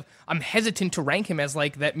I'm hesitant to rank him as,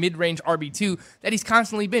 like, that mid-range RB2 that he's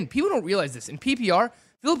constantly been. People don't realize this. In PPR,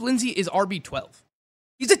 Philip Lindsay is RB12.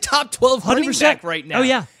 He's a top 12 running back right now. Oh,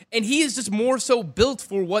 yeah. And he is just more so built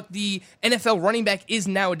for what the NFL running back is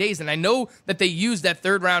nowadays. And I know that they use that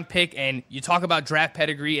 3rd-round pick, and you talk about draft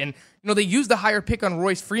pedigree, and, they use the higher pick on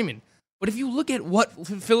Royce Freeman. But if you look at what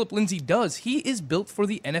Philip Lindsay does, he is built for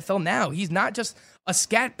the NFL now. He's not just a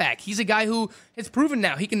scat back. He's a guy who has proven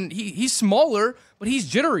now he's smaller, but he's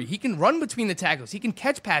jittery. He can run between the tackles. He can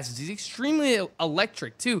catch passes. He's extremely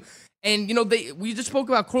electric too. And we just spoke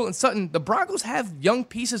about Courtland Sutton. The Broncos have young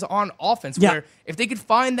pieces on offense where if they could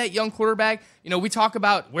find that young quarterback, we talk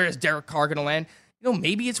about where is Derek Carr going to land.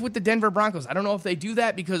 Maybe it's with the Denver Broncos. I don't know if they do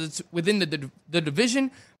that because it's within the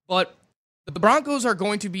division, but the Broncos are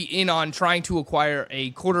going to be in on trying to acquire a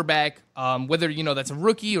quarterback, whether, that's a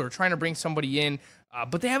rookie or trying to bring somebody in.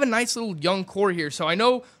 But they have a nice little young core here. So I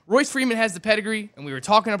know Royce Freeman has the pedigree, and we were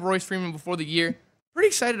talking up Royce Freeman before the year. Pretty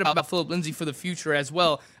excited about Philip Lindsay for the future as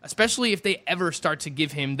well, especially if they ever start to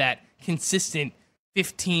give him that consistent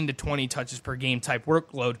 15 to 20 touches per game type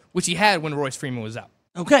workload, which he had when Royce Freeman was out.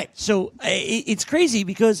 Okay, so it's crazy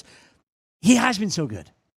because he has been so good.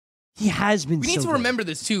 He has been so good. We need to remember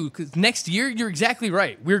this, too, because next year, you're exactly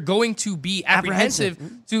right. We're going to be apprehensive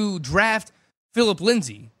to draft Philip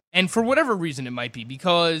Lindsay. And for whatever reason it might be,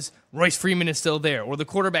 because Royce Freeman is still there, or the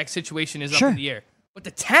quarterback situation is up in the air. But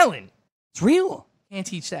the talent, it's real. Can't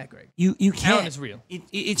teach that, Greg. You can't. Talent is real.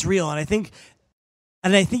 It's real, and I think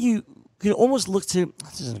you could almost look to.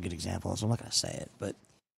 This isn't a good example, so I'm not going to say it, but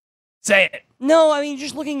say it. No, I mean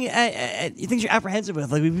just looking at things you're apprehensive with.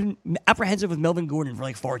 Like we've been apprehensive with Melvin Gordon for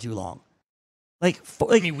like far too long. I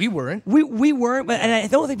mean, we weren't. We weren't, but and I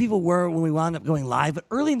don't think people were when we wound up going live. But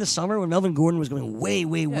early in the summer, when Melvin Gordon was going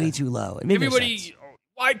way too low, it made everybody no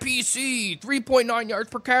sense. YPC 3.9 yards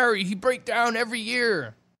per carry. He break down every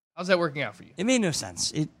year. How's that working out for you? It made no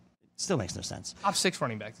sense. It still makes no sense. Top 6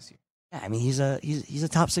 running back this year. Yeah, I mean he's a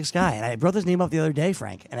top 6 guy, and I brought his name up the other day,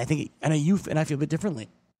 Frank, and I think I feel a bit differently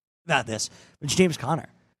about this. But James Conner,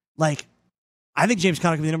 I think James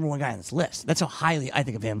Conner could be the number 1 guy on this list. That's how highly I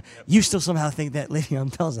think of him. Yep. You still somehow think that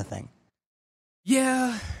Le'Veon Bell is a thing.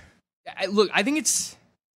 Yeah. Look, I think it's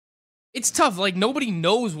tough. Like, nobody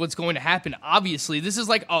knows what's going to happen, obviously. This is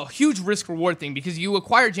like a huge risk-reward thing because you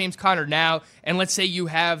acquire James Conner now, and let's say you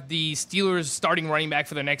have the Steelers starting running back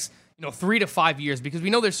for the next 3 to 5 years because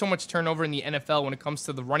we know there's so much turnover in the NFL when it comes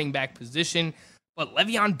to the running back position. But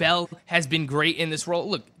Le'Veon Bell has been great in this role.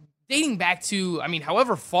 Look, dating back to,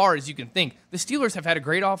 however far as you can think, the Steelers have had a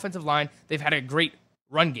great offensive line. They've had a great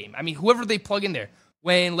run game. Whoever they plug in there.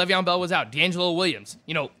 When Le'Veon Bell was out, D'Angelo Williams,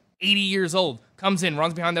 80 years old, comes in,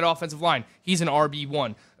 runs behind that offensive line. He's an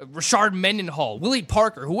RB1. Rashard Mendenhall, Willie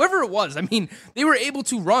Parker, whoever it was. They were able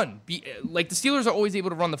to run. The Steelers are always able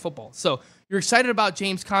to run the football. So you're excited about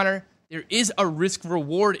James Conner. There is a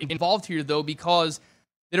risk-reward involved here, though, because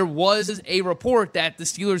there was a report that the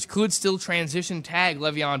Steelers could still transition tag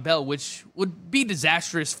Le'Veon Bell, which would be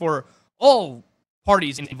disastrous for all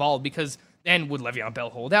parties involved because then would Le'Veon Bell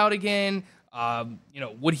hold out again?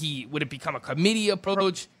 Would it become a committee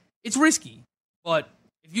approach? It's risky, but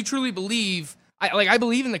if you truly believe, I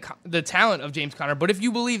believe in the talent of James Conner, but if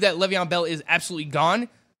you believe that Le'Veon Bell is absolutely gone,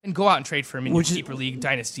 then go out and trade for him in your Keeper League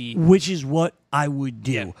Dynasty. Which is what I would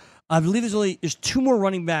do. Yeah. I believe there's 2 more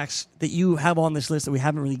running backs that you have on this list that we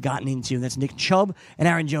haven't really gotten into, and that's Nick Chubb and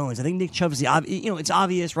Aaron Jones. I think Nick Chubb is it's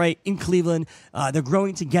obvious, right? In Cleveland, they're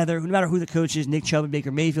growing together. No matter who the coach is, Nick Chubb and Baker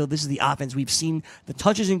Mayfield, this is the offense. We've seen the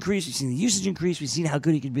touches increase. We've seen the usage increase. We've seen how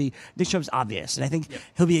good he could be. Nick Chubb's obvious, and I think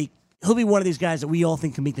he'll be one of these guys that we all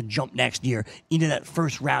think can make the jump next year into that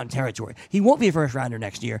first-round territory. He won't be a first-rounder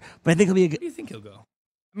next year, but I think he'll be a good... Where do you think he'll go?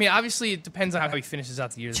 Obviously, it depends on how he finishes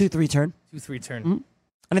out the year. 2-3 turn. 2-3 turn. Mm-hmm.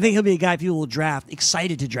 And I think he'll be a guy people will draft,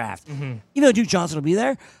 excited to draft. Mm-hmm. Even though Duke Johnson will be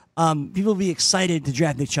there, people will be excited to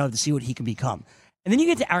draft Nick Chubb to see what he can become. And then you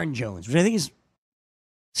get to Aaron Jones, which I think is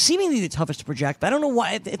seemingly the toughest to project, but I don't know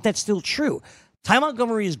why if that's still true. Ty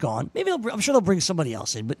Montgomery is gone. I'm sure they'll bring somebody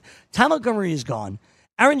else in, but Ty Montgomery is gone.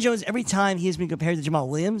 Aaron Jones, every time he has been compared to Jamal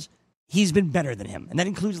Williams, he's been better than him. And that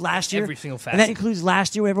includes last year. Every single facet. And that includes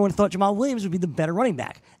last year when everyone thought Jamal Williams would be the better running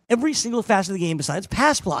back. Every single facet of the game besides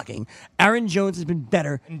pass blocking, Aaron Jones has been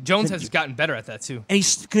better. And Jones has gotten better at that, too. And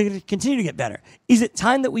he's going to continue to get better. Is it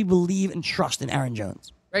time that we believe and trust in Aaron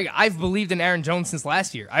Jones? Greg, I've believed in Aaron Jones since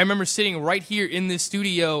last year. I remember sitting right here in this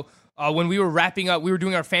studio when we were wrapping up. We were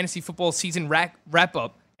doing our fantasy football season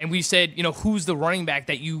wrap-up, and we said, who's the running back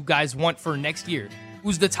that you guys want for next year?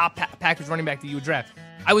 Who's the top Packers running back that you would draft?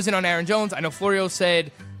 I was in on Aaron Jones. I know Florio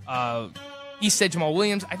said, he said Jamal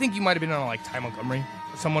Williams. I think you might have been on like Ty Montgomery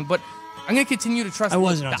or someone, but I'm going to continue to trust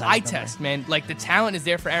the eye test, man. Like, the talent is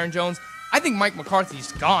there for Aaron Jones. I think Mike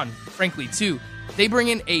McCarthy's gone, frankly, too. They bring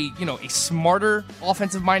in a smarter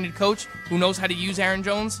offensive-minded coach who knows how to use Aaron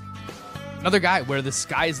Jones. Another guy where the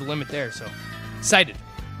sky is the limit there, so excited.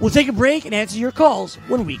 We'll take a break and answer your calls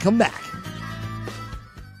when we come back.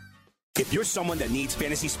 If you're someone that needs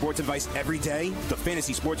fantasy sports advice every day, the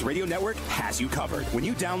Fantasy Sports Radio Network has you covered. When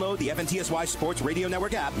you download the FNTSY Sports Radio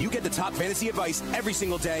Network app, you get the top fantasy advice every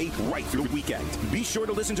single day, right through the weekend. Be sure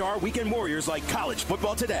to listen to our weekend warriors like College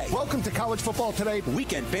Football Today. Welcome to College Football Today.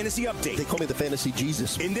 Weekend Fantasy Update. They call me the Fantasy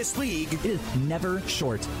Jesus. In this league, it is never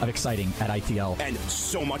short of exciting at ITL. And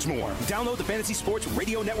so much more. Download the Fantasy Sports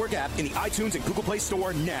Radio Network app in the iTunes and Google Play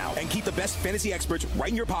Store now. And keep the best fantasy experts right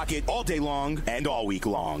in your pocket all day long and all week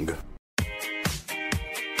long.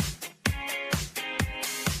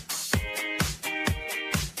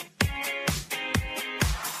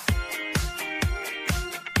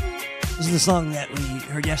 This is the song that we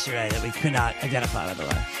heard yesterday that we could not identify, by the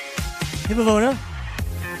way. Hey, Bavona.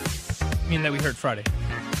 I mean, that we heard Friday.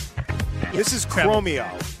 This is Chromeo.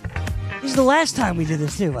 This is the last time we did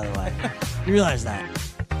this, too, by the way. You realize that?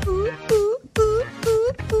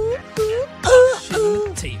 Washing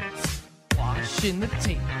the tables. Washing the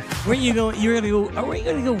tables. Were you going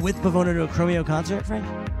to go with Bavona to a Chromeo concert, Frank?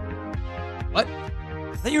 What?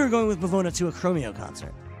 I thought you were going with Bavona to a Chromeo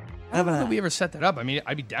concert. I don't know that we ever set that up. I mean,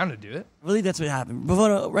 I'd be down to do it. I believe that's what happened.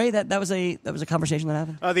 Bavona, right? That was a conversation that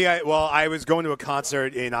happened? I was going to a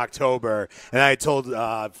concert in October, and I told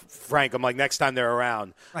Frank, I'm like, next time they're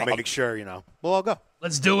around, I'll make sure, we'll all go.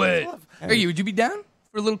 Let's do it. Would you be down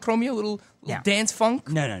for a little Chromeo, a little dance funk?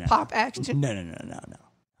 No. Pop action? No.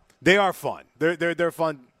 They are fun. They're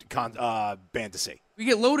fun band to see. We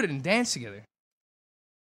get loaded and dance together.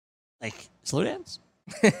 Like slow dance?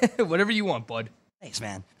 Whatever you want, bud. Thanks,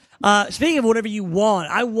 man. Speaking of whatever you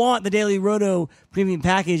want, I want the Daily Roto Premium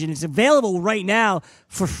Package, and it's available right now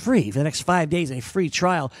for free for the next 5 days, a free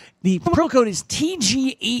trial. The promo code is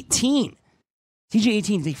TG18.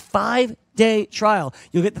 TG18 is a 5-day trial.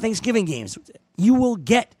 You'll get the Thanksgiving games. You will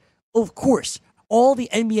get, of course, all the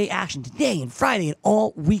NBA action today and Friday and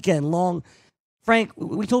all weekend long. Frank,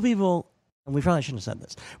 we told people, and we probably shouldn't have said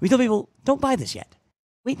this, we told people, don't buy this yet.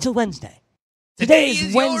 Wait till Wednesday. Today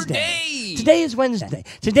is Wednesday. Your day. Today is Wednesday.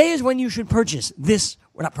 Today is when you should purchase this.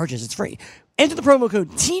 Or not purchase, it's free. Enter the promo code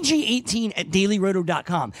TG18 at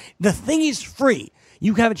dailyroto.com. The thing is free.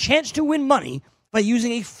 You have a chance to win money by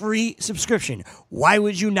using a free subscription. Why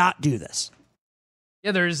would you not do this?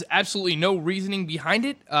 Yeah, there's absolutely no reasoning behind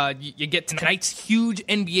it. You get tonight's huge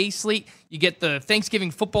NBA slate. You get the Thanksgiving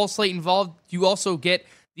football slate involved. You also get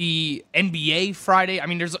the NBA Friday. I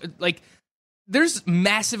mean, there's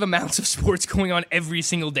massive amounts of sports going on every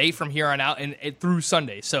single day from here on out and through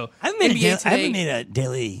Sunday. So I haven't made a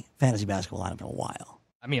daily fantasy basketball lineup in a while.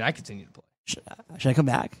 I mean, I continue to play. Should I come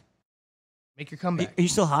back? Make your comeback. Are you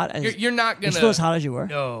still hot? You're not gonna. You're still as hot as you were?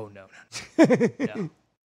 No. No.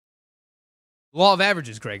 Law of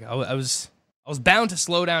averages, Greg. I was bound to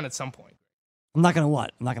slow down at some point. I'm not gonna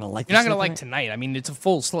what? I'm not gonna like. You're not gonna like tonight. I mean, it's a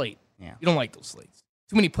full slate. Yeah. You don't like those slates.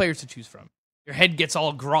 Too many players to choose from. Your head gets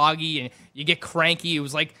all groggy and you get cranky. It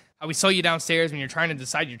was like how we saw you downstairs when you're trying to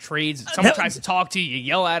decide your trades. Someone tries to talk to you, you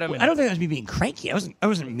yell at them. I don't think that was me being cranky. I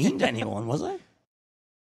wasn't mean to anyone, was I?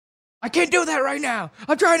 I can't do that right now.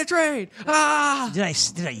 I'm trying to trade. Did I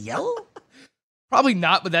yell? Probably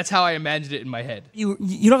not, but that's how I imagined it in my head. You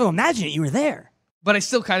don't have to imagine it. You were there. But I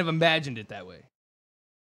still kind of imagined it that way.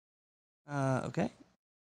 Okay.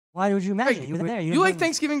 Why would you imagine it? You were there. You like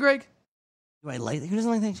Thanksgiving, Greg? Do I like? Who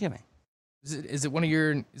doesn't like Thanksgiving? Is it one of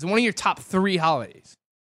your top 3 holidays?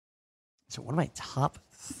 So one of my top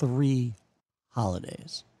 3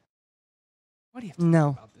 holidays. Why do you have to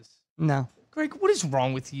talk about this? No. Greg, what is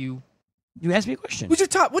wrong with you? You asked me a question. What's your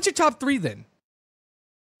top 3 then?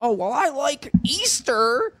 Oh, well, I like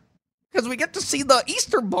Easter because we get to see the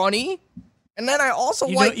Easter bunny. And then I also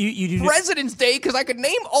like President's Day because I could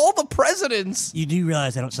name all the presidents. You do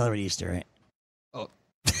realize I don't celebrate Easter, right? Oh.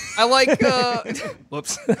 I like,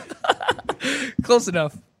 whoops. Close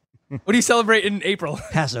enough. What do you celebrate in April?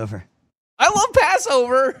 Passover. I love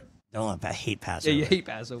Passover. I hate Passover. Yeah, you hate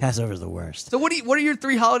Passover. Passover's the worst. So what are your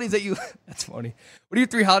 3 holidays that you? That's funny. What are your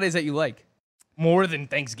 3 holidays that you like more than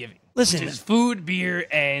Thanksgiving? Listen, which is food, beer,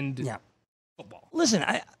 and football. Listen,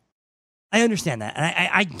 I understand that, and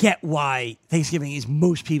I get why Thanksgiving is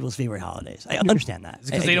most people's favorite holidays. I understand that. Is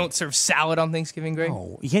it because they don't serve salad on Thanksgiving, Greg?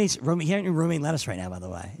 No, you can't eat romaine lettuce right now. By the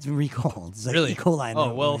way, it's been recalled. It's like really? E. coli.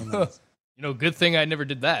 Oh well, good thing I never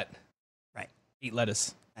did that. Right. Eat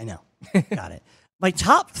lettuce. I know. Got it. My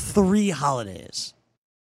top 3 holidays.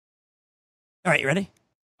 All right, you ready?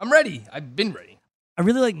 I'm ready. I've been ready. I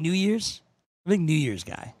really like New Year's. I'm a big New Year's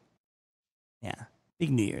guy. Yeah,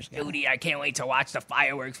 big New Year's guy. Duty, I can't wait to watch the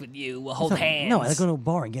fireworks with you. We'll hold hands. No, I like going to a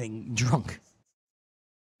bar and getting drunk.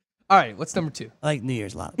 All right, what's number 2? I like New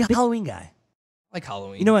Year's a lot. Big Halloween guy. I like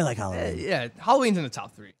Halloween. You know I like Halloween. Yeah, Halloween's in the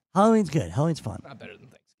top 3. Halloween's good. Halloween's fun. Not better than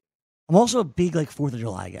Thanksgiving. I'm also a big 4th of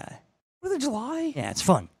July guy. 4th of July? Yeah, it's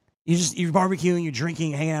fun. You're barbecuing, you're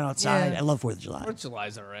drinking, hanging out outside. Yeah. I love 4th of July. 4th of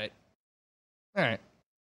July's all right. All right.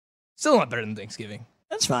 Still not better than Thanksgiving.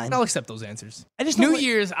 That's fine. I'll accept those answers. I just New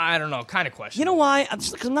Year's, I don't know, kind of question. You know why?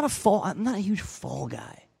 Because I'm not a huge fall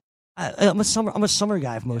guy. I'm a summer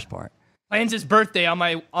guy for the most part. Plans his birthday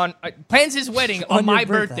plans his wedding on my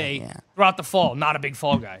birthday throughout the fall. Not a big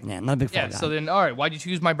fall guy. Yeah, not a big fall guy. So then, all right, why'd you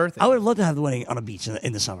choose my birthday? I would love to have the wedding on a beach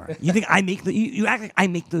in the summer. You think I make you act like I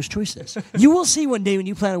make those choices? You will see one day when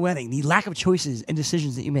you plan a wedding the lack of choices and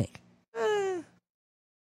decisions that you make.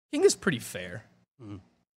 King is pretty fair.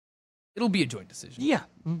 It'll be a joint decision. Yeah.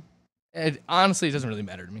 Honestly, it doesn't really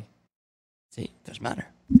matter to me. See, it doesn't matter.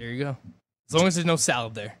 There you go. As long as there's no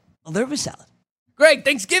salad there. Well, there'll be salad. Greg,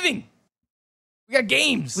 Thanksgiving. We got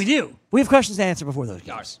games. We do. We have questions to answer before those games.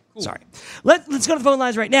 Right, cool. Sorry. Let's go to the phone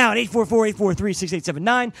lines right now at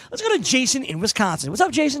 844-843-6879. Let's go to Jason in Wisconsin. What's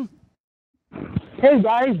up, Jason? Hey,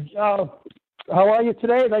 guys. How are you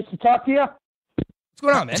today? Nice to talk to you. What's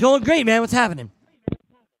going on, man? It's going great, man. What's happening?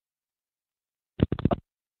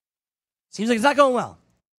 Seems like it's not going well.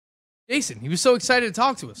 Jason, he was so excited to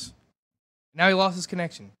talk to us. Now he lost his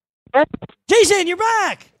connection. Jason, you're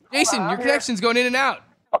back. Jason, your connection's going in and out.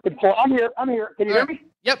 Okay, cool. I'm here. Can you hear me?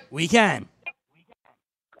 Yep. We can.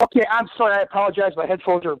 Okay, I'm sorry. I apologize. My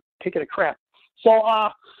headphones are taking a crap. So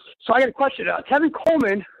I got a question. Tevin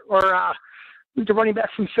Coleman, or the running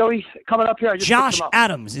back from Philly, coming up here. I just Josh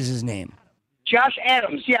Adams is his name. Josh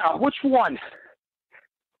Adams, yeah. Which one?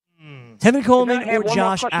 Tevin Coleman or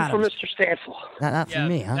Josh Adams? For Mr. Stansel. Not for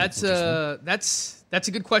me, huh? That's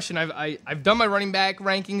a good question. I've done my running back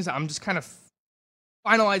rankings. I'm just kind of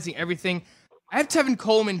finalizing everything. I have Tevin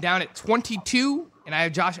Coleman down at 22, and I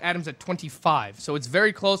have Josh Adams at 25. So it's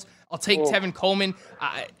very close. I'll take Tevin Coleman.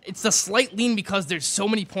 It's a slight lean because there's so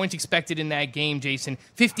many points expected in that game, Jason.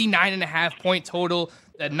 59.5 point total.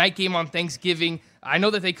 That night game on Thanksgiving. I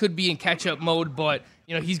know that they could be in catch-up mode, but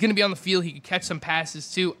he's going to be on the field. He could catch some passes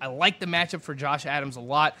too. I like the matchup for Josh Adams a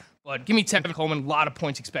lot, but give me Tevin Coleman. A lot of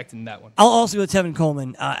points expected in that one. I'll also go with Tevin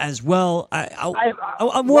Coleman as well.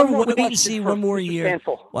 I'm more wait and see one more year.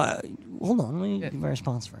 Hold on, let me give my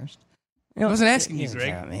response first. I wasn't asking you,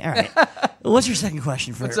 Greg. All right. What's your second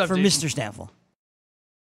question for Mr. Stanfield?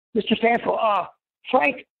 Mr. Stanfield,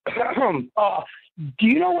 Frank, do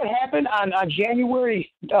you know what happened on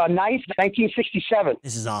January 9th, 1967?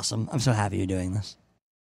 This is awesome. I'm so happy you're doing this.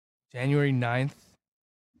 January 9th,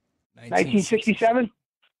 1967?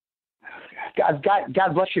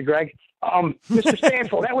 God bless you, Greg. Mr.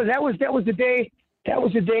 Stanfield, that was the day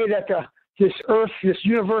that this earth, this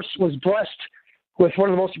universe was blessed with one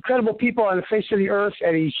of the most incredible people on the face of the earth,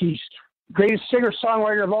 and he's the greatest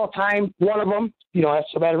singer-songwriter of all time, one of them.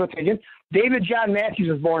 That's a matter of opinion. David John Matthews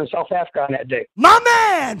was born in South Africa on that day. My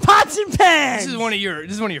man, pots and pans. This is one of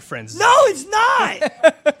your friends. No, it's not.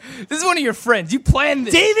 This is one of your friends. You planned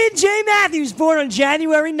this. David J. Matthews born on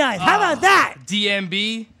January 9th. How about that?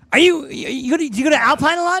 DMB. You go to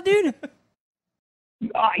Alpine a lot, dude?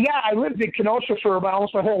 Yeah, I lived in Kenosha for about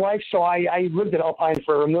almost my whole life, so I lived at Alpine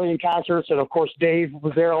for a million concerts, and of course Dave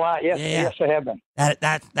was there a lot. Yes, I have been.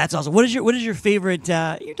 That's awesome. What is your favorite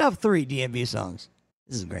your top 3 DMB songs?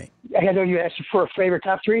 This is great. I know you asked for a favorite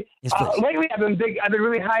top 3. Yes, please. Lately, I've been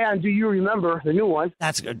really high on "Do You Remember," the new one.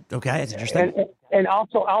 That's good. Okay, that's interesting. And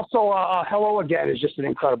also, "Hello Again" is just an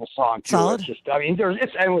incredible song. Too. Solid. It's just,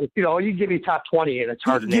 it's endless. You give me top 20, and it's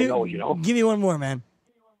hard to name those. Give me one more, man.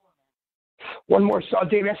 One more song,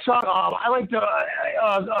 Dave. That song, I like the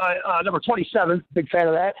number 27. Big fan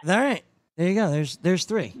of that. All right, there you go. There's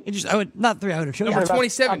 3. I would have chosen number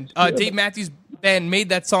 27. Dave Matthews Band made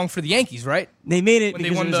that song for the Yankees, right? They made it when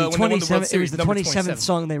because it was the 27th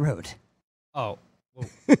song they wrote. Oh,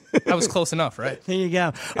 That was close enough, right? There you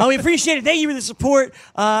go. We appreciate it. Thank you for the support.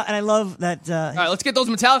 And I love that. All right, let's get those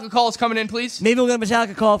Metallica calls coming in, please. Maybe we'll get a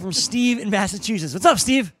Metallica call from Steve in Massachusetts. What's up,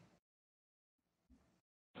 Steve?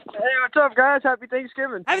 Hey, what's up, guys? Happy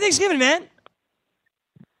Thanksgiving. Happy Thanksgiving, man.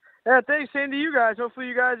 Yeah, thanks. Same to you guys. Hopefully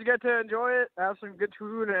you guys get to enjoy it, have some good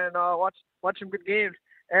food, and watch some good games.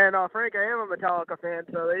 And, Frank, I am a Metallica fan,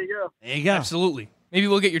 so there you go. There you go. Absolutely. Maybe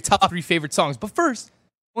we'll get your top 3 favorite songs. But first,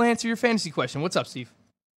 we'll answer your fantasy question. What's up, Steve?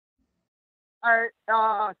 All right.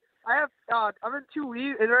 I'm in 2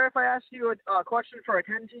 leagues. Is there if I ask you a question for a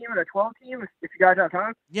 10 team and a 12 team, if you guys have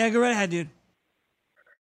time? Yeah, go right ahead, dude.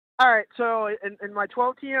 All right. So in my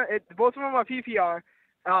 12 team, both of them are PPR.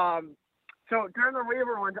 So during the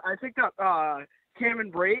waiver ones, I picked up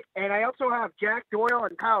Cameron Brate, and I also have Jack Doyle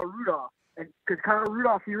and Kyle Rudolph. And because Kyle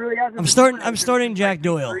Rudolph, he really hasn't. I'm starting Jack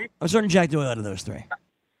Doyle. I'm starting Jack Doyle out of those 3.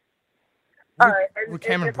 All right. With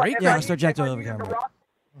Cameron Brate? Yeah, I'll start Jack Doyle over Cameron Brate.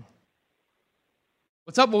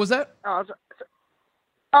 What's up? What was that? I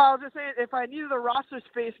was just saying, if I needed a roster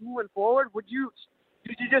space moving forward, did you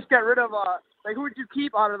just get rid of who would you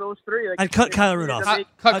keep out of those 3? Like, I'd cut Kyle Rudolph.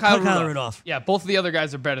 Cut Kyle Rudolph. Yeah, both of the other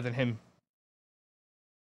guys are better than him.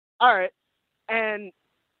 All right, and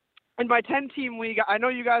in my 10 team league, I know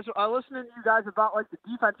you guys are listening to you guys about like the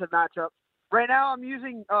defensive matchup. Right now, I'm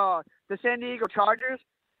using the San Diego Chargers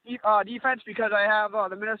defense because I have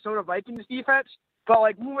the Minnesota Vikings defense. But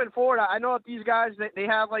like moving forward, I know that these guys they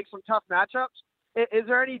have like some tough matchups. Is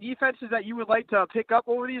there any defenses that you would like to pick up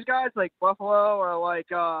over these guys, like Buffalo or like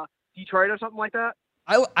Detroit or something like that?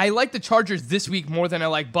 I like the Chargers this week more than I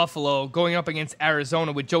like Buffalo going up against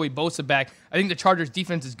Arizona with Joey Bosa back. I think the Chargers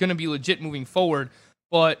defense is going to be legit moving forward.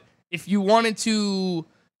 But if you wanted to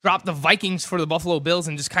drop the Vikings for the Buffalo Bills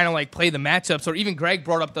and just kind of like play the matchups, or even Greg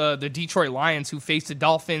brought up the Detroit Lions who faced the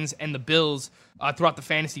Dolphins and the Bills throughout the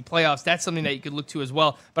fantasy playoffs, that's something that you could look to as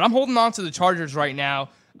well. But I'm holding on to the Chargers right now.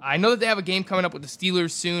 I know that they have a game coming up with the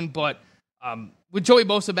Steelers soon, but with Joey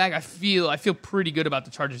Bosa back, I feel pretty good about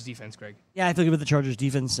the Chargers defense, Greg. Yeah, I feel good about the Chargers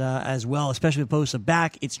defense as well, especially with Bosa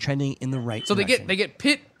back. It's trending in the right direction. They get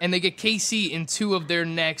Pitt and they get KC in 2 of their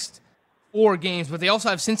next 4 games, but they also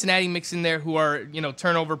have Cincinnati mixed in there who are,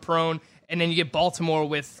 turnover prone, and then you get Baltimore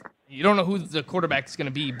with, you don't know who the quarterback is going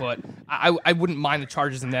to be, but I wouldn't mind the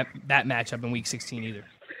Chargers in that matchup in Week 16 either.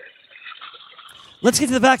 Let's get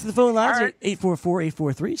to the back to the phone lines. Right.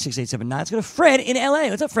 844-843-6879. Let's go to Fred in LA.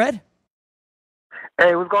 What's up, Fred?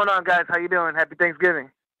 Hey, what's going on, guys? How you doing? Happy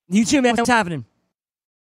Thanksgiving. You too, man. What's happening?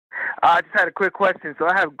 I just had a quick question. So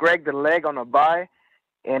I have Greg the Leg on a bye,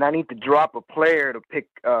 and I need to drop a player to pick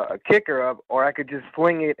a kicker up, or I could just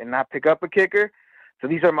fling it and not pick up a kicker. So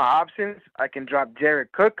these are my options. I can drop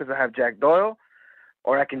Jared Cook because I have Jack Doyle,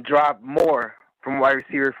 or I can drop Moore from wide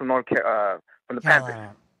receiver from the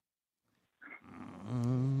Panthers.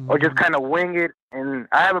 Or just kind of wing it. And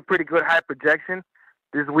I have a pretty good high projection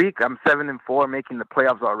this week. I'm 7-4, making the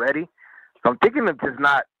playoffs already. So I'm thinking of just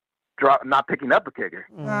not picking up a kicker.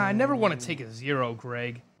 I never want to take a 0,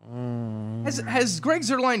 Greg. Has Greg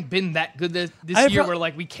Zuerlein been that good this year where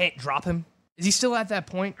like we can't drop him? Is he still at that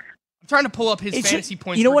point? I'm trying to pull up his fantasy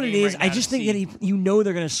points. You know what it game is? right now I just think that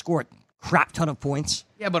they're going to score a crap ton of points.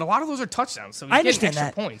 Yeah, but a lot of those are touchdowns, so I understand extra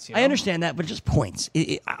that. Points. I understand that, but just points.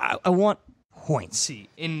 I want points. See,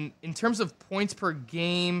 in terms of points per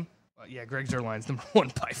game, yeah, Greg Zuerlein's number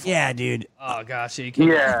 1 by far. Yeah, dude. Oh gosh,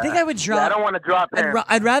 Yeah, I think I would drop. Yeah, I don't want to drop him.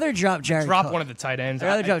 I'd rather drop Jared. Drop Cook. one of the tight ends. I'd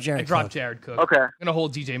rather drop Jared. I'd drop Jared Cook. Okay. I'm gonna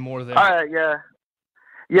hold DJ Moore there. All right, yeah.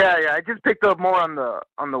 I just picked up more on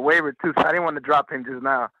the waiver too, so I didn't want to drop him just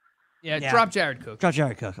now. Yeah, drop Jared Cook. Drop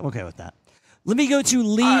Jared Cook. I'm okay with that. Let me go to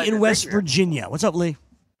Lee in West Virginia. What's up, Lee?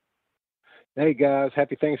 Hey guys,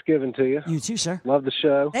 happy Thanksgiving to you. You too, sir. Love the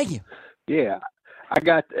show. Thank you. Yeah, I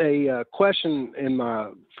got a question in my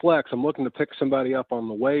flex. I'm looking to pick somebody up on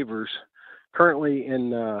the waivers. Currently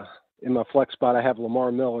in my flex spot, I have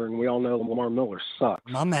Lamar Miller, and we all know Lamar Miller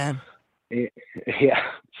sucks. My man. Yeah.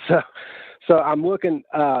 So I'm looking.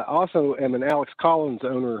 Also, am an Alex Collins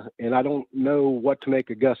owner, and I don't know what to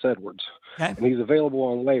make of Gus Edwards. Okay. And he's available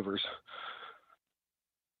on waivers.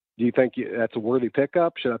 Do you think that's a worthy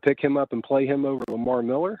pickup? Should I pick him up and play him over Lamar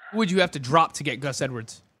Miller? Who would you have to drop to get Gus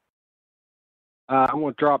Edwards? I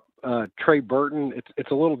want to drop Trey Burton.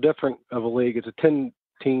 It's a little different of a league. It's a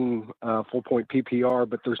 10-team full-point PPR,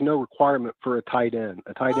 but there's no requirement for a tight end.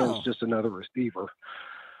 A tight end is just another receiver.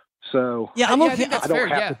 So yeah, I'm okay. I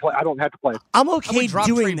don't have to play. I'm okay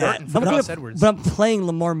doing that, but I'm playing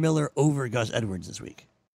Lamar Miller over Gus Edwards this week.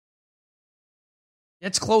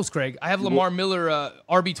 It's close, Greg. I have Lamar Miller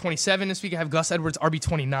RB27 this week. I have Gus Edwards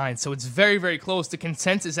RB29. So it's very, very close. The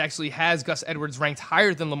consensus actually has Gus Edwards ranked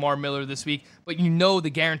higher than Lamar Miller this week. But you know the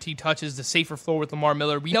guaranteed touches, the safer floor with Lamar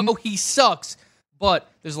Miller. We know he sucks, but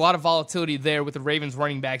there's a lot of volatility there with the Ravens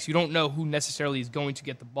running backs. You don't know who necessarily is going to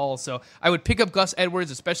get the ball. So I would pick up Gus Edwards,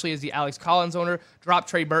 especially as the Alex Collins owner. Drop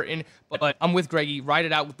Trey Burton. But I'm with Greggy. Ride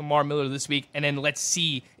it out with Lamar Miller this week. And then let's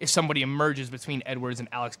see if somebody emerges between Edwards and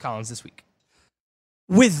Alex Collins this week.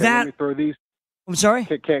 With that, let me throw these. I'm sorry.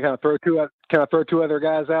 Can I throw two other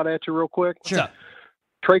guys out at you real quick? Sure.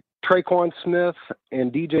 Traquan Smith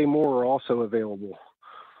and DJ Moore are also available.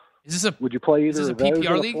 Is this Would you play either of those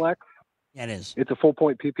PPR in league? a flex? Yeah, it is. It's a full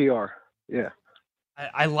point PPR. Yeah.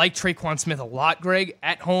 I like Traquan Smith a lot, Greg,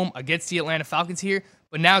 at home against the Atlanta Falcons here,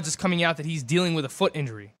 but now just coming out that he's dealing with a foot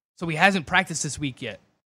injury. So he hasn't practiced this week yet.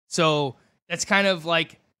 So that's kind of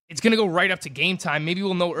like, it's going to go right up to game time. Maybe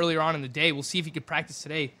we'll know earlier on in the day. We'll see if he could practice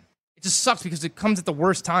today. It just sucks because it comes at the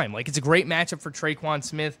worst time. Like, it's a great matchup for Traquan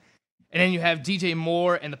Smith. And then you have DJ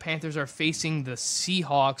Moore, and the Panthers are facing the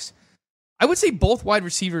Seahawks. I would say both wide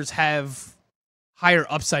receivers have higher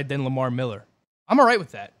upside than Lamar Miller. I'm all right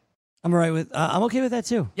with that. I'm okay with that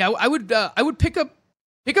too. Yeah, I would pick up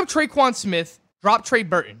Traquan Smith, drop Trey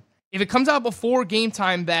Burton. If it comes out before game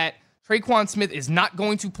time that Traquan Smith is not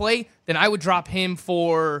going to play, then I would drop him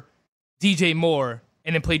for DJ Moore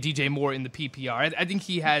and then play DJ Moore in the PPR. I think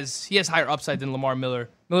he has higher upside than Lamar Miller.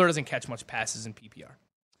 Miller doesn't catch much passes in PPR.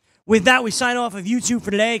 With that, we sign off of YouTube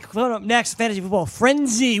for today. Coming up next, Fantasy Football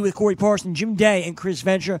Frenzy with Corey Parson, Jim Day, and Chris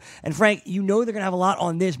Ventura. And Frank, you know they're going to have a lot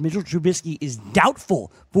on this. Mitchell Trubisky is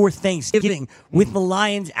doubtful for Thanksgiving with the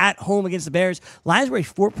Lions at home against the Bears. Lions were a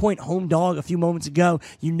 4-point home dog a few moments ago.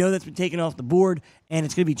 You know that's been taken off the board, and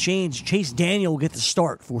it's going to be changed. Chase Daniel will get the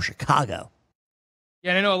start for Chicago.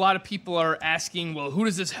 Yeah, and I know a lot of people are asking, well, who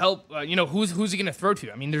does this help? Who's he going to throw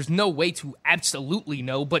to? I mean, there's no way to absolutely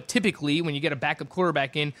know, but typically when you get a backup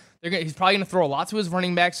quarterback in, he's probably going to throw a lot to his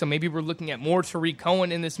running back, so maybe we're looking at more Tariq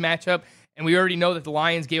Cohen in this matchup, and we already know that the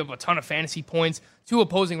Lions gave up a ton of fantasy points to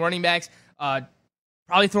opposing running backs.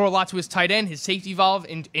 Probably throw a lot to his tight end, his safety valve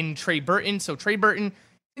in Trey Burton. So Trey Burton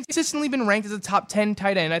consistently been ranked as a top 10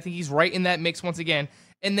 tight end. I think he's right in that mix once again.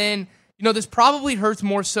 And then, this probably hurts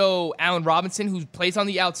more so Allen Robinson, who plays on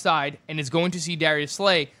the outside and is going to see Darius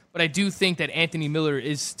Slay. But I do think that Anthony Miller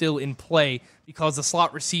is still in play because the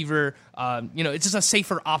slot receiver, it's just a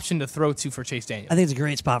safer option to throw to for Chase Daniel. I think it's a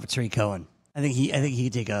great spot for Tariq Cohen. I think he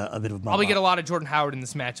could take a bit of a bump. Probably get a lot of Jordan Howard in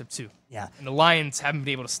this matchup too. Yeah. And the Lions haven't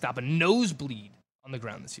been able to stop a nosebleed on the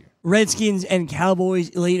ground this year. Redskins and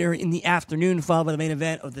Cowboys later in the afternoon, followed by the main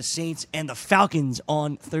event of the Saints and the Falcons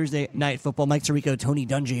on Thursday Night Football. Mike Tirico, Tony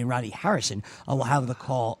Dungy, and Rodney Harrison will have the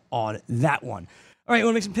call on that one. All right, you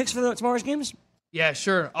want to make some picks for tomorrow's games? Yeah,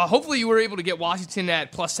 sure. Hopefully you were able to get Washington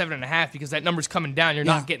at plus 7.5 because that number's coming down. You're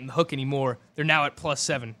not getting the hook anymore. They're now at plus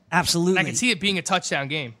 7. Absolutely. And I can see it being a touchdown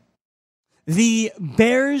game. The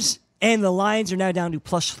Bears and the Lions are now down to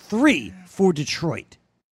plus 3 for Detroit.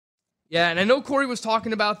 Yeah, and I know Corey was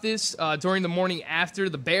talking about this during the morning after.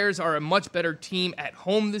 The Bears are a much better team at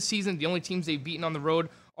home this season. The only teams they've beaten on the road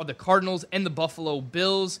are the Cardinals and the Buffalo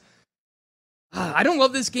Bills. I don't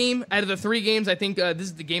love this game. Out of the 3 games, I think this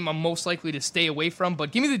is the game I'm most likely to stay away from.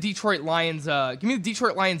 But give me the Detroit Lions.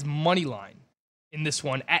 Money line in this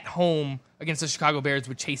one at home against the Chicago Bears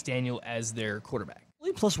with Chase Daniel as their quarterback.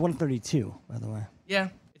 Only plus 132, by the way. Yeah,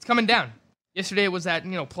 it's coming down. Yesterday it was at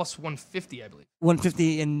plus 150, I believe.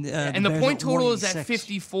 150 and the point total is at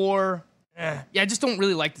 54. I just don't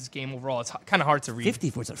really like this game overall. It's kind of hard to read.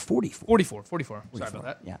 54. It's at 44. 44. Sorry about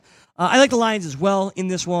that. Yeah. I like the Lions as well in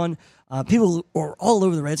this one. People are all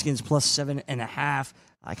over the Redskins plus 7.5.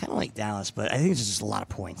 I kind of like Dallas, but I think it's just a lot of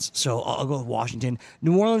points. So I'll go with Washington.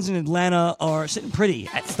 New Orleans and Atlanta are sitting pretty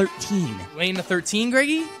at 13. Laying the 13,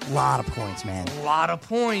 Greggy? A lot of points, man. A lot of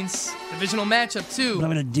points. Divisional matchup, too. But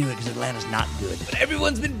I'm going to do it because Atlanta's not good. But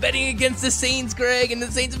everyone's been betting against the Saints, Greg, and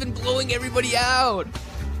the Saints have been blowing everybody out.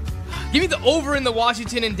 Give me the over in the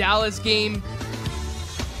Washington and Dallas game.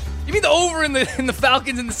 Give me the over in the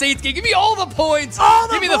Falcons and the Saints game. Give me all the points.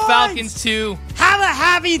 Give me the Falcons, too. Have a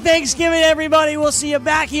happy Thanksgiving, everybody. We'll see you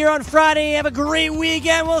back here on Friday. Have a great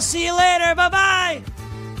weekend. We'll see you later. Bye-bye.